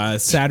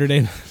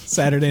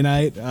 Saturday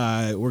night,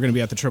 we're going to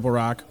be at the Triple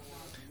Rock.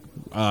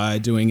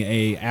 Doing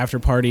a after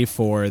party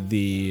for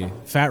the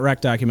Fat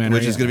Wreck documentary,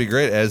 which is going to be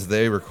great, as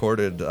they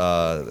recorded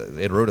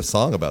and wrote a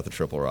song about the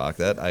Triple Rock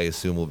that I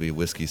assume will be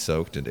whiskey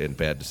soaked and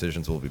bad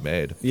decisions will be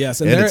made.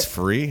 Yes, and it's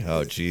free.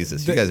 Oh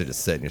Jesus, you guys are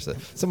just setting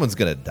yourself. Someone's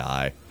going to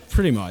die.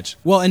 Pretty much.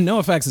 Well, and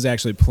NoFX is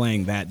actually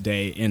playing that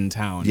day in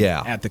town.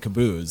 At the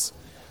Caboose,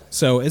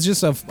 so it's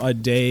just a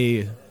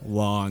day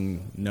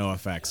long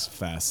NoFX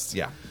fest.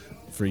 Yeah.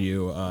 For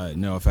you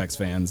NoFX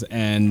fans.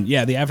 And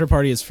yeah, the after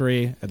party is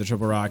free at the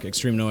Triple Rock.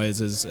 Extreme Noise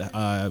is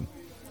our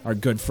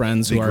good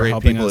friends who are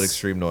helping people us. At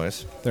Extreme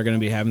Noise. They're going to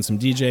be having some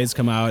DJs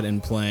come out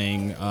and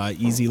playing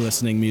easy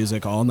listening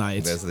music all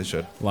night. As they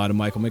should. A lot of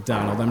Michael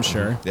McDonald, I'm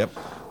sure. Yep.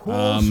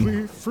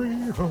 It's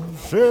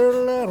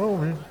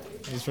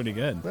pretty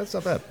good. That's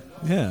not bad.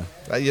 Yeah.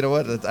 You know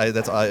what?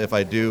 If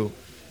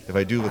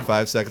I do with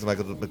 5 seconds of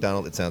Michael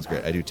McDonald, it sounds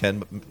great. I do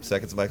 10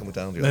 seconds of Michael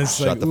McDonald. You're like,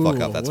 shut the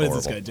fuck up. That's horrible. What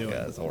is this guy doing?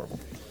 Yeah, it's horrible.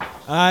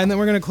 And then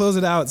we're going to close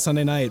it out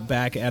Sunday night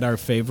back at our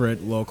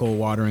favorite local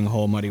watering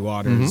hole, Muddy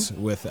Waters,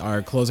 with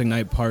our closing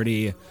night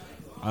party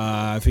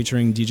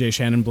featuring DJ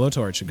Shannon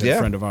Blowtorch, a good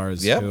friend of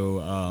ours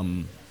who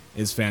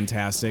is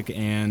fantastic.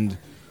 And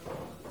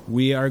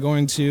we are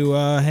going to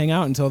hang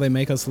out until they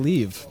make us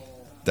leave.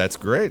 That's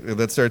great.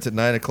 That starts at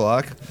 9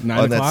 o'clock. 9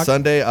 on o'clock? That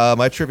Sunday.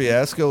 My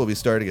Triviasco will be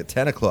starting at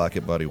 10 o'clock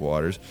at Muddy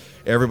Waters.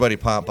 Everybody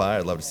pop by.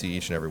 I'd love to see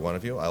each and every one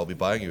of you. I'll be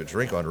buying you a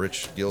drink on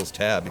Rich Gill's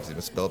tab because he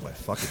misspelled my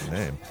fucking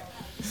name.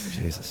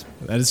 Jesus.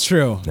 That is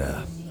true.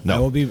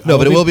 No,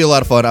 but it will be a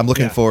lot of fun. I'm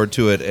looking forward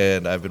to it,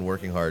 and I've been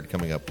working hard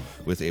coming up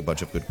with a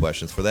bunch of good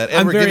questions for that.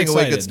 And we're giving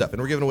away good stuff.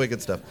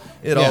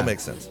 It all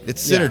makes sense.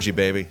 It's synergy,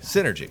 baby.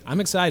 Synergy.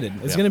 I'm excited.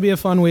 It's going to be a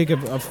fun week,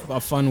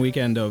 a fun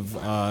weekend of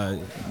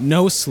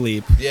no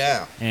sleep.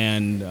 Yeah.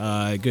 And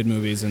good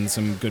movies and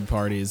some good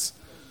parties.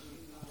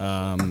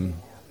 I'm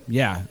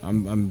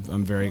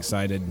very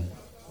excited.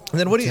 And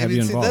then what do you, have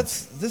you see,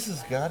 involved. this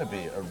has got to be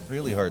a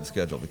really hard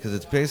schedule because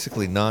it's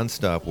basically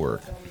nonstop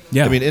work.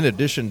 Yeah. I mean, in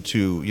addition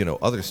to,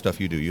 other stuff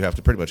you do, you have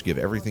to pretty much give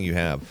everything you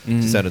have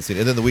to Sound and Scene.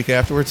 And then the week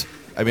afterwards,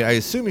 I mean, I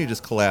assume you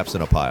just collapse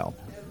in a pile.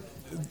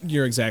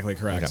 You're exactly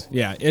correct. Okay.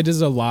 Yeah, it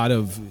is a lot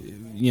of,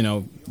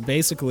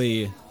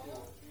 basically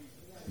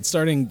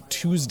starting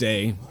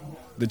Tuesday,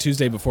 the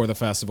Tuesday before the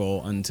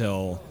festival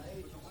until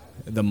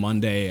the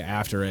Monday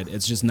after it.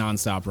 It's just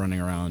nonstop running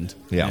around.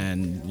 Yeah.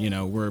 And,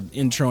 we're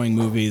introing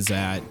movies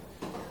at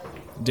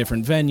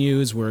different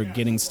venues. We're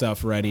getting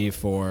stuff ready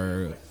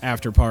for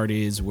after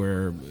parties.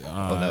 We're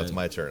Oh, now it's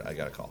my turn. I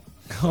got a call.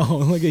 oh,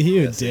 look at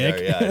you, Yes,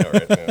 dick. Yeah, I know,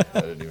 right? Yeah,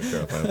 I didn't even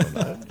turn off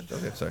my phone.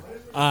 Okay,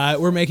 sorry.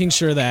 We're making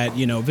sure that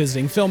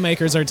visiting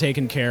filmmakers are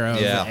taken care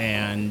of, Yeah.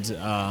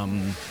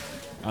 and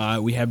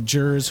we have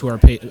jurors who are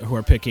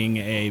picking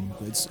a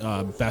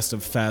best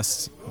of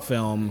fest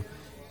film.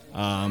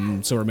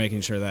 So we're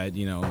making sure that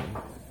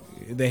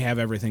they have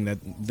everything that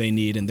they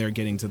need, and they're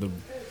getting to the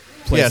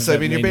places. Yes, I that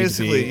mean, they you're need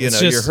to be. basically,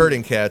 It's you're just-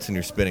 herding cats and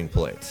you're spinning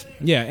plates.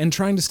 Yeah, and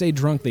trying to stay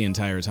drunk the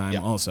entire time,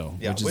 also,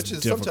 Yeah, which is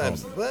difficult.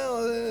 sometimes,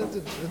 well,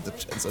 it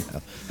depends on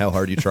how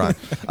hard you try.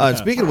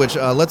 Speaking of which,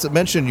 let's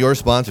mention your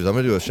sponsors. I'm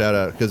going to do a shout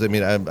out because, I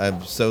mean,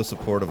 I'm so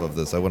supportive of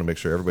this. I want to make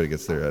sure everybody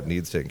gets their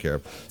needs taken care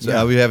of. So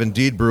Yeah. we have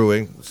Indeed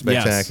Brewing,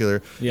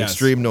 spectacular. Yes.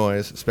 Extreme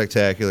Noise,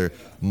 spectacular.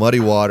 Muddy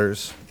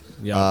Waters,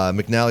 Yeah.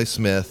 McNally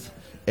Smith,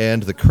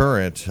 and The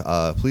Current.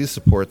 Please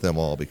support them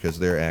all because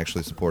they're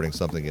actually supporting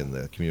something in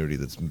the community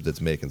that's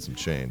making some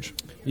change.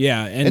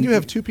 Yeah, And you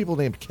have two people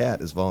named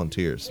Kat as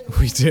volunteers.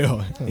 we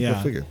do. Yeah. Go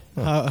figure.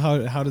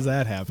 How does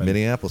that happen?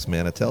 Minneapolis,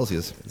 man, it tells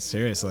you.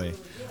 Seriously.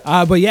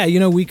 But yeah,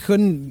 we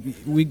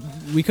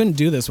couldn't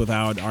do this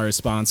without our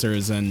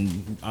sponsors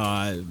and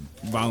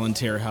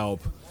volunteer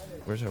help.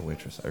 Where's our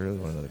waitress? I really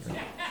want another drink.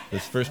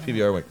 This first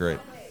PBR went great.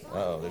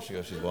 Uh-oh, there she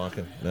goes. She's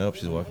walking. Nope,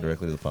 she's walking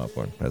directly to the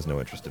popcorn. Has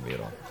no interest in me at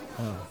all.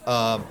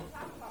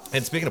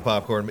 And speaking of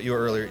popcorn,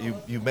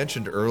 you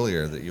mentioned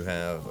earlier that you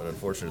have an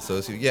unfortunate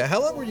associate. Yeah, how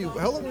long were you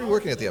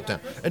working at the Uptown?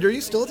 And are you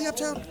still at the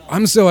Uptown?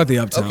 I'm still at the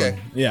Uptown. Okay.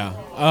 Yeah.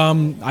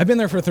 I've been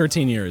there for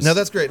 13 years. Now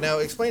that's great. Now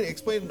explain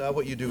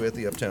what you do at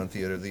the Uptown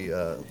Theater,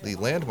 the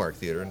landmark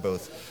theater in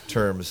both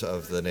terms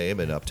of the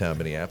name in Uptown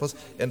Minneapolis,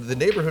 and the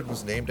neighborhood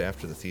was named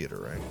after the theater,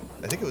 right?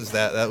 I think it was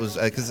that was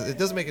because it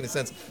doesn't make any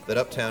sense that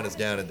Uptown is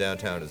down and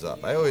downtown is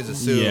up. I always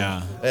assume.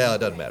 Yeah. Yeah, it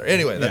doesn't matter.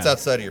 Anyway, that's Yeah.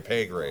 outside of your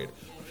pay grade.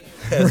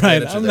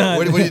 Right. I'm not.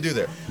 What do you do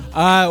there?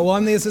 Well,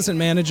 I'm the assistant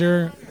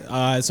manager,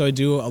 so I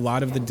do a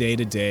lot of the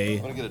day-to-day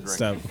wanna get a drink.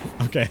 stuff.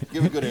 Okay.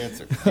 Give a good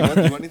answer. Do you want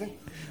anything?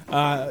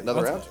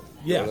 Another round?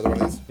 Yeah. Another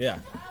one of these? Yeah.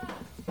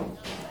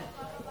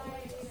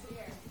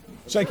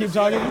 Should I keep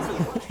talking?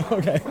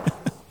 Okay.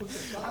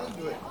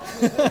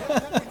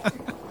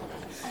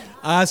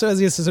 So as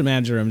the assistant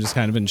manager, I'm just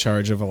kind of in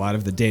charge of a lot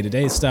of the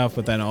day-to-day stuff,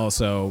 but then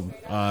also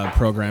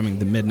programming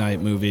the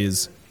midnight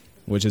movies,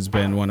 which has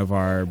been one of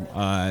our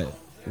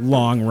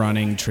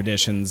long-running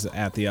traditions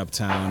at the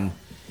Uptown,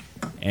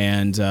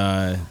 and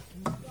just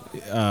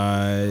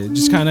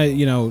kind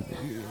of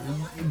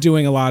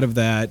doing a lot of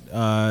that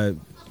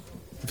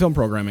film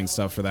programming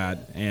stuff for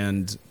that,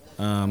 and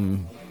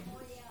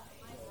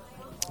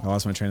I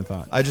lost my train of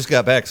thought. I just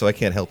got back, so I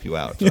can't help you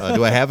out.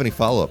 Do I have any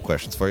follow-up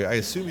questions for you? I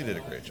assume you did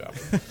a great job.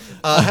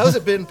 How's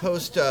it been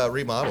post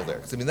remodel there?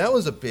 Because I mean, that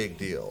was a big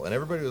deal, and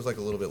everybody was like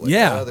a little bit like,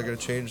 Yeah. "Oh, they're going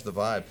to change the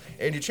vibe,"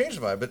 and you changed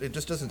the vibe, but it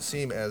just doesn't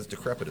seem as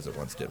decrepit as it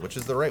once did, which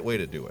is the right way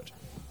to do it.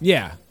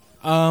 Yeah.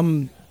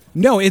 No,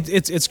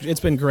 it's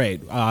been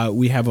great.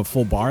 We have a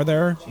full bar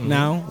there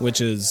now, which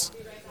is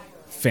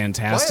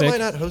fantastic. Why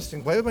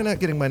am I not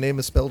getting my name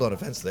misspelled on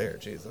events there?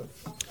 Jeez,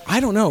 I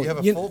don't know. you have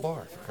a full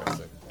bar for Christ's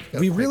sake.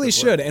 Gotta We make really this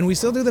should, work. and we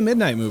still do the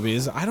midnight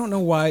movies. I don't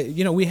know why.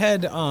 We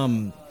had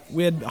Harmar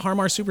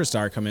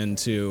Superstar come in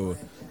to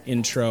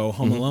intro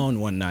Home Alone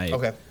one night.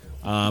 Okay.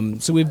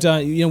 So we've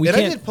done. We And I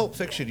can't. did Pulp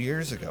Fiction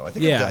years ago. I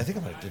think. Yeah. I did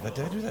I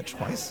do that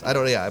twice? I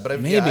don't know. Yeah, but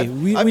Maybe. I've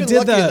We been did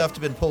lucky the- enough to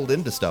been pulled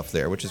into stuff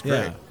there, which is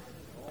great.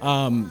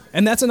 Yeah.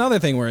 And that's another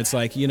thing where it's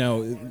like,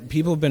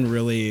 people have been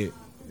really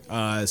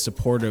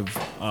supportive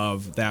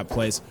of that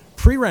place.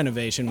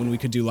 Pre-renovation, when we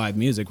could do live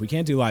music, we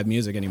can't do live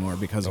music anymore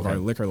because of our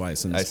liquor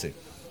license. I see.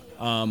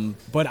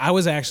 But I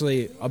was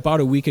actually, about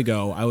a week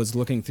ago, I was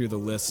looking through the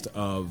list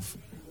of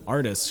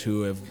artists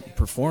who have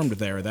performed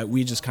there that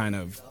we just kind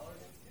of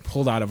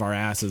pulled out of our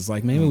asses,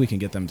 like maybe we can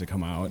get them to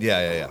come out.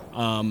 Yeah.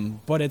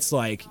 But it's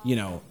like,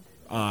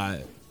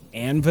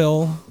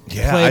 Anvil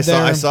Yeah, played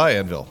there. I saw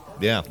Anvil.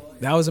 Yeah.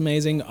 That was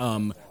amazing.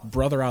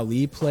 Brother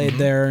Ali played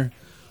there.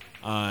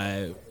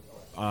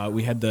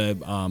 We had the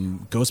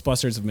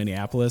Ghostbusters of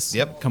Minneapolis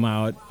come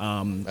out.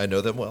 I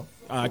know them well.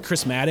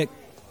 Chris Maddock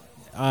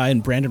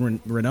and Brandon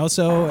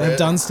Reynoso have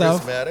done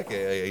stuff. Chris Maddock,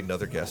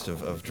 another guest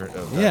of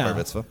Yeah. Bar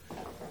Mitzvah.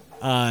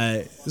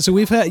 So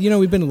we've had,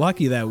 we've been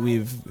lucky that we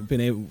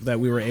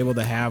were able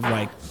to have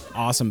like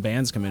awesome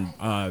bands come in.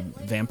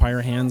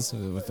 Vampire Hands,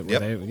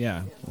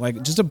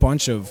 like just a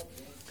bunch of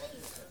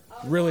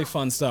really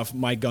fun stuff.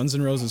 My Guns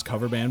N' Roses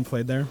cover band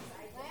played there.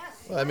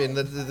 Well, I mean,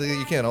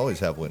 you can't always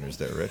have winners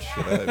there, Rich.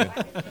 You know what I mean?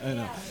 I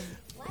know.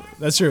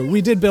 That's true.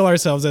 We did bill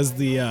ourselves as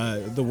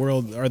the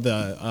world or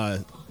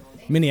the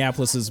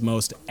Minneapolis's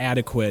most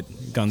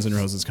adequate Guns N'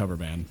 Roses cover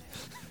band.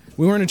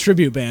 We weren't a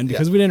tribute band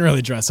because we didn't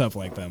really dress up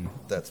like them.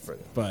 That's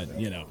pretty. But,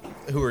 you know.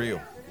 Who are you?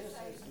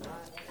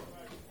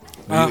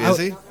 Are you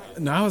Izzy?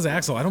 No, I was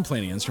Axel. I don't play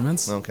any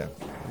instruments. Okay.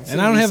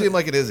 And I don't you have seem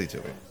like an Izzy to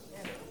me.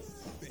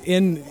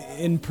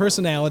 in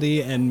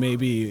personality and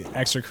maybe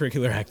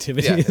extracurricular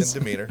activities. Yeah, and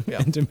demeanor.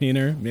 Yeah. And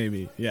demeanor,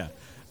 maybe. Yeah,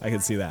 I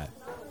could see that.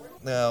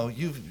 Now,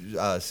 you've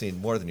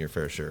seen more than your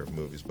fair share of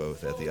movies,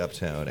 both at the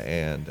Uptown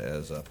and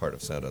as part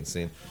of Sound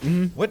Unseen.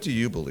 Mm-hmm. What do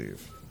you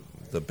believe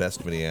the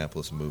best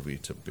Minneapolis movie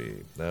to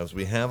be? Now, as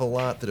we have a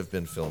lot that have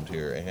been filmed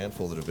here, a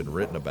handful that have been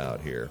written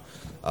about here.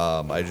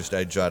 I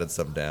jotted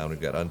some down.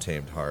 We've got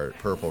Untamed Heart,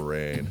 Purple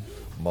Rain,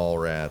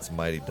 Mallrats,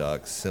 Mighty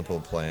Ducks,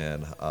 Simple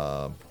Plan.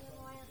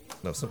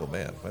 No, Simple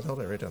Man. Why the hell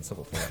did I write down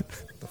Simple Plan?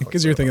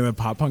 Because you're thinking of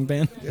the pop punk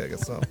band? Yeah, I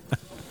guess so.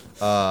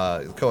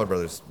 The Coen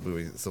Brothers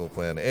movie, Simple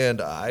Plan, and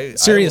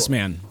Serious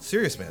Man.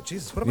 Serious Man.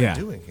 Jesus, what am I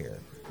doing here?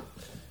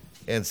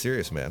 And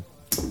Serious Man,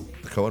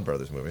 the Coen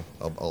Brothers movie.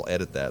 I'll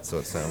edit that so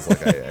it sounds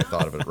like I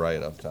thought of it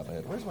right off the top of my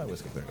head. Where's my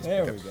whiskey clearance?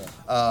 There we go.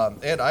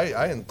 And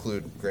I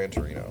include Gran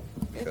Torino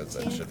because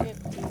that should be.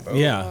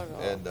 Yeah.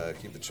 And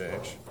keep the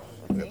change.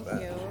 Look at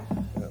that.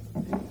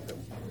 Yeah.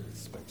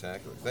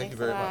 Spectacular. Thank you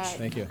very much.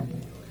 Thank you.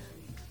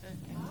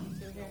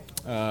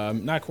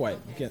 Not quite.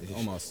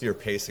 Almost. You're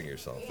pacing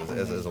yourself,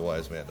 as a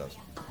wise man does.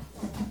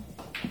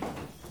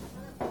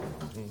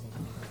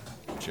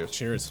 Cheers.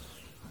 Cheers.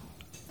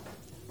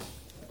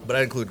 But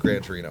I include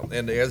Gran Torino.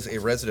 And as a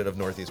resident of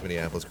Northeast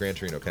Minneapolis, Gran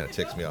Torino kind of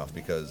ticks me off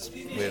because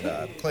when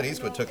Clint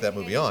Eastwood took that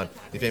movie on,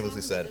 he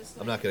famously said,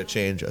 I'm not going to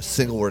change a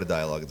single word of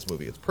dialogue in this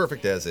movie. It's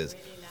perfect as is.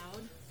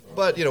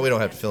 But, we don't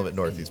have to film it in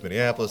Northeast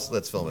Minneapolis.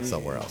 Let's film it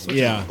somewhere else. Which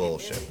is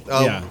bullshit.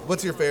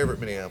 What's your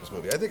favorite Minneapolis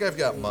movie? I think I've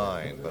got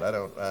mine, but I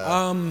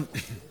don't...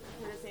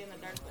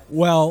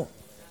 Well,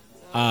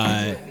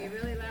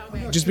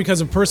 just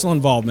because of personal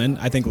involvement,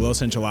 I think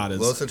Los Enchiladas.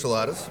 Los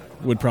Enchiladas?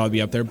 Would probably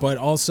be up there. But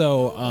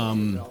also,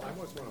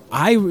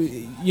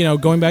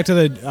 going back to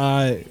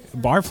the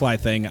Barfly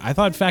thing, I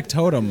thought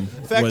Factotum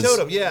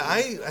Factotum, yeah.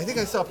 I think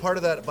I saw part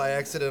of that by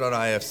accident on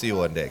IFC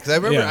one day. Because I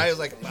remember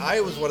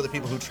I was one of the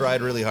people who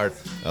tried really hard.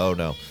 Oh,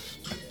 no.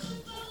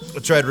 I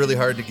tried really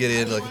hard to get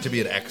in, to be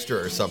an extra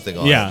or something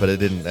on it, but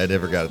I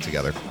never got it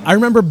together. I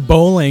remember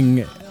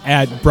bowling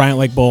at Bryant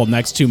Lake Bowl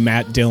next to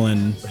Matt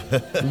Dillon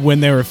when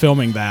they were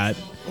filming that.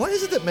 Why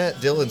is it that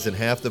Matt Dillon's in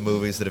half the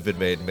movies that have been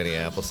made in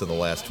Minneapolis in the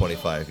last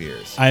 25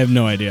 years? I have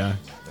no idea.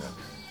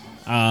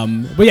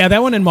 But yeah,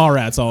 that one in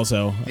Mallrats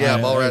also. Yeah,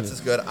 Mallrats is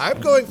good. I'm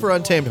going for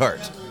Untamed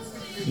Heart.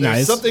 There's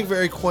Nice. something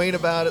very quaint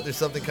about it. There's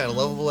something kind of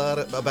lovable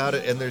about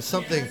it, and there's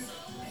something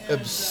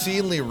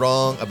obscenely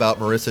wrong about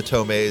Marissa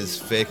Tomei's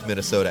fake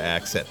Minnesota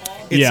accent.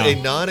 It's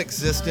a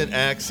non-existent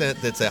accent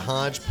that's a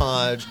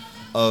hodgepodge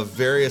of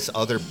various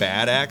other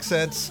bad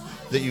accents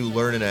that you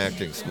learn in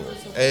acting school,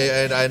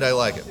 and I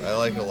like it. I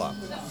like it a lot.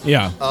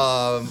 Yeah.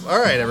 All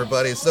right,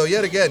 everybody. So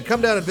yet again,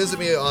 come down and visit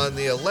me on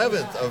the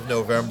 11th of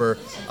November.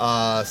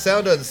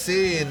 Sound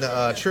Unseen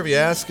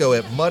Triviasco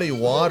at Muddy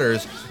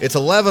Waters. It's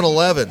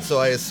 11/11, so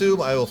I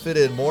assume I will fit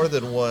in more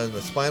than one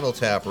Spinal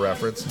Tap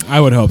reference.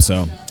 I would hope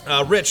so.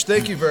 Rich,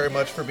 thank you very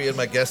much for being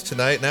my guest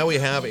tonight. Now we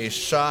have a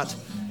shot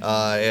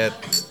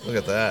at. Look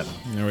at that.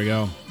 There we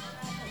go.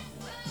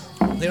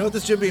 You know what?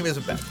 This Jim Beam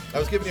isn't bad. I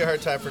was giving you a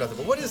hard time for nothing,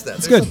 but what is that?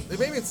 It's good.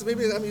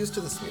 Maybe I'm used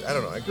to the sweet. I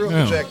don't know. I grew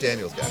up a Jack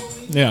Daniels guy.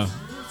 Yeah.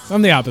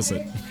 I'm the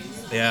opposite.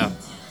 Yeah.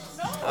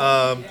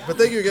 But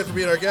thank you again for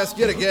being our guest.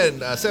 Yet again,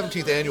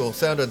 17th annual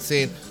Sound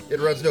Unseen. It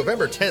runs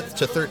November 10th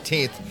to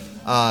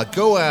 13th.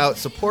 Go out,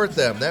 support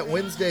them. That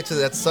Wednesday to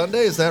that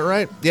Sunday, is that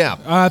right? Yeah.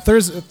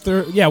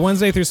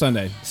 Wednesday through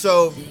Sunday.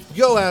 So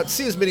go out,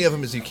 see as many of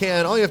them as you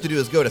can. All you have to do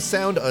is go to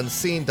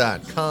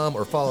soundunseen.com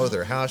or follow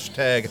their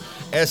hashtag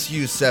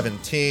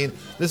SU17.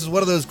 This is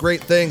one of those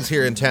great things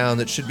here in town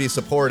that should be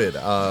supported.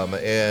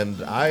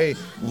 And I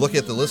look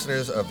at the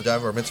listeners of the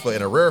Dive Bar Mitzvah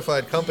in a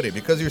rarefied company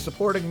because you're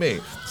supporting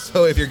me.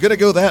 So if you're going to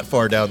go that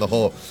far down the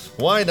hole,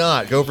 why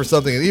not go for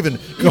something even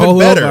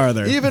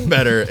better? Even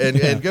better.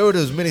 And go to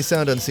as many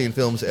Sound Unseen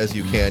films as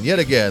you can. Yet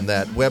again,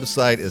 that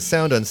website is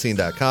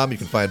soundunseen.com. You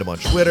can find them on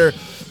Twitter,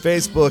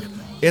 Facebook,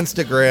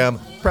 Instagram,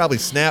 probably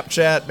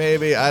Snapchat,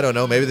 maybe. I don't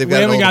know. Maybe they've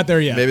got there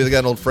yet. Maybe they got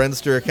an old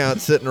Friendster account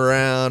sitting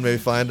around. Maybe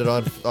find it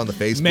on the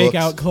Facebook.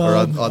 Makeout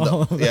Club.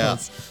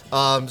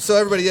 So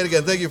everybody, yet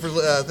again, thank you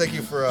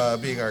for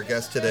being our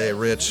guest today,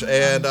 Rich.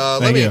 And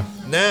let me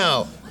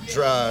now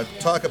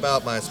talk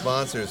about my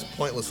sponsors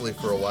pointlessly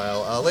for a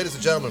while. Ladies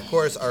and gentlemen, of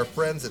course, our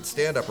friends at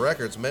Stand Up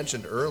Records,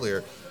 mentioned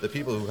earlier, the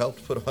people who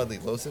helped put on the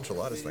Los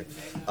Enchiladas thing.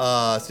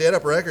 Stand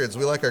Up Records,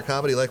 we like our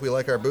comedy like we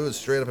like our booze,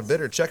 straight up and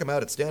bitter. Check them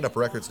out at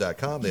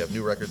standuprecords.com. They have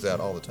new records out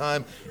all the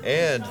time.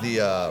 And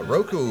the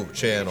Roku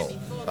channel,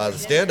 the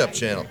Stand Up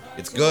channel,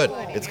 it's good.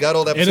 It's got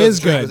old episodes. It is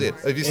good.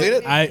 Have you seen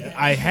it?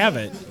 I have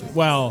it.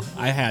 Well,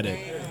 I had it.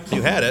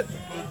 You had it?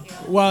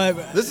 Well,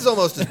 this is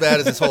almost as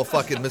bad as this whole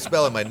fucking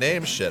misspelling my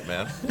name shit,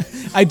 man.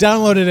 I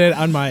downloaded it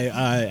on my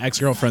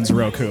ex-girlfriend's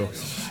Roku.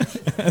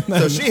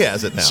 So she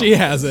has it now. She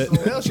has it.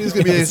 Well,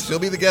 she'll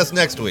be the guest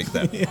next week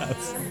then.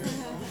 Yes.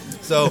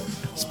 So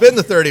spend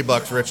the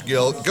 $30, Rich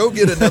Gill. Go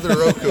get another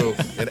Roku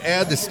and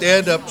add the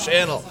stand-up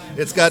channel.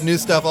 It's got new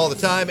stuff all the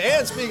time.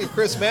 And speaking of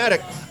Chris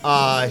Maddock,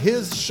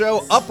 his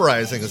show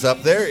Uprising is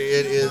up there.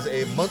 It is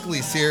a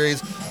monthly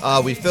series.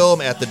 We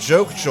film at the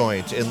Joke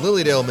Joint in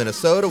Lilydale,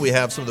 Minnesota. We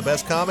have some of the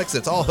best comics.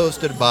 It's all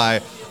hosted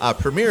by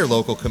premier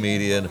local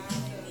comedian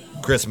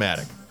Chris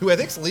Maddock, who I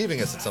think's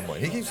leaving us at some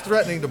point. He keeps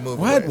threatening to move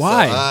What? away.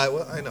 Why? So,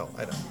 well, I know.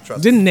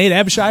 Trust Didn't Nate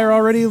Abshire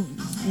already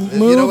move?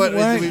 me. You know what?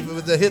 Why?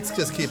 The hits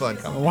just keep on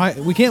coming. Why?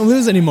 We can't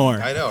lose anymore.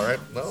 I know, right?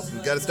 Well,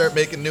 we've got to start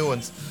making new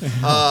ones.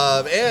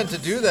 And to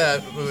do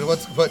that,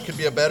 what could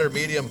be a better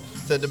medium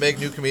than to make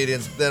new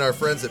comedians than our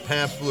friends at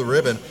Pabst Blue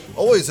Ribbon?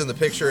 Always in the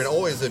picture and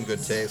always in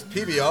good taste.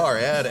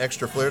 PBR, add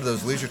extra flair to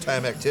those leisure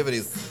time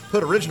activities.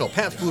 Put original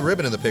Pabst Blue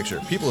Ribbon in the picture.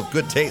 People of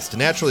good taste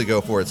naturally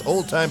go for its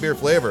old-time beer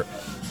flavor.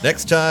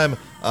 Next time,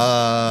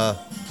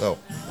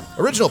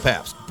 original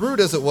Pabst, brewed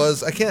as it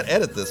was. I can't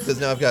edit this because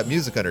now I've got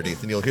music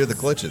underneath and you'll hear the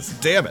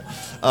glitches. Damn it.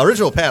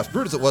 Original Pabst,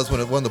 brewed as it was when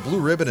it won the Blue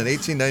Ribbon in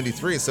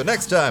 1893. So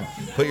next time,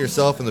 put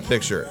yourself in the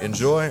picture.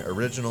 Enjoy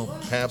original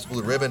Pabst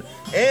Blue Ribbon.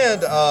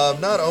 And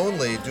not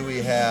only do we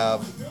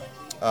have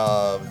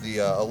the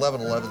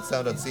 11/11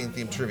 Sound Unseen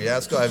themed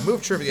Triviasco, I've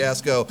moved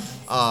Triviasco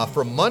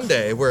from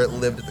Monday, where it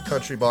lived at the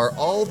Country Bar,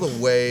 all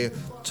the way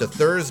to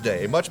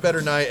Thursday. A much better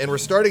night, and we're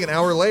starting an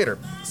hour later.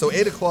 So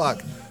 8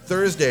 o'clock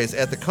Thursdays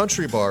at the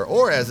Country Bar,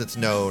 or as it's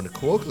known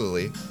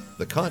colloquially,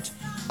 the Cunt.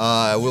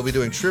 We'll be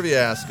doing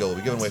Triviasco. We'll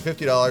be giving away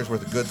 $50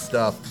 worth of good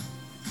stuff.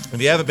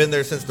 If you haven't been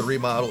there since the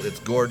remodel, it's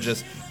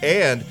gorgeous,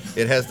 and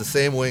it has the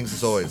same wings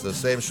as always, those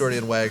same Shorty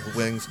and Wag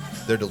wings.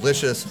 They're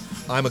delicious.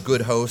 I'm a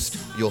good host.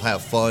 You'll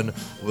have fun.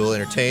 I'll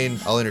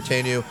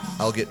entertain you.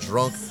 I'll get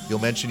drunk. You'll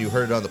mention you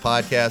heard it on the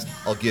podcast.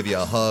 I'll give you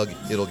a hug.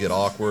 It'll get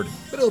awkward,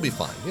 but it'll be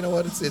fine. You know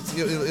what?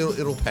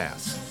 It'll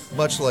pass.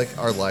 Much like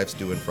our lives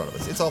do in front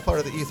of us. It's all part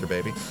of the ether,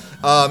 baby.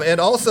 And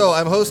also,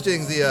 I'm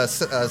hosting the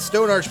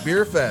Stone Arch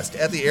Beer Fest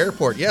at the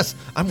airport. Yes,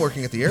 I'm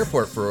working at the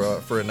airport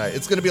for a night.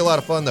 It's going to be a lot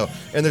of fun, though.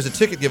 And there's a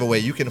ticket giveaway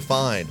you can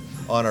find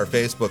on our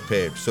Facebook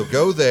page. So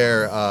go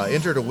there,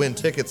 enter to win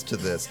tickets to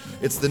this.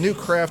 It's the new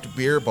craft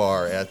beer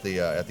bar at the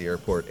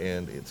airport,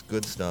 and it's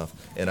good stuff.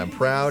 And I'm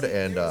proud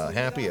and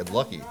happy and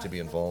lucky to be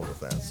involved with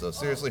that. So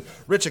seriously,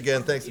 Rich,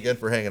 again, thanks again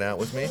for hanging out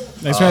with me.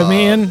 Thanks for having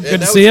me in. Good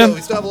to see you.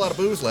 We still have a lot of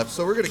booze left,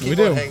 so we're going to keep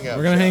We on do. hanging out.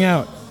 We're going to hang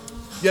out.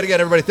 Yet again,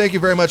 everybody, thank you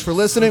very much for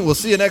listening. We'll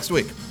see you next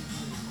week.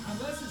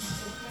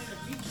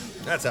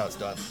 That's how it's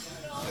done.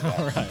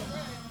 All right.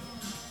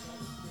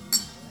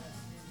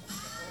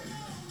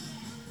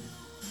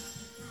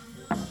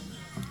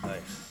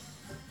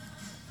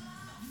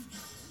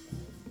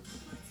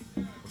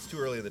 It's too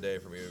early in the day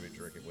for me to be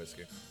drinking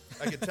whiskey.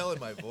 I can tell in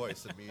my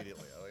voice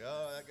immediately. I'm like,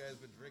 oh, that guy's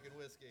been drinking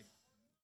whiskey.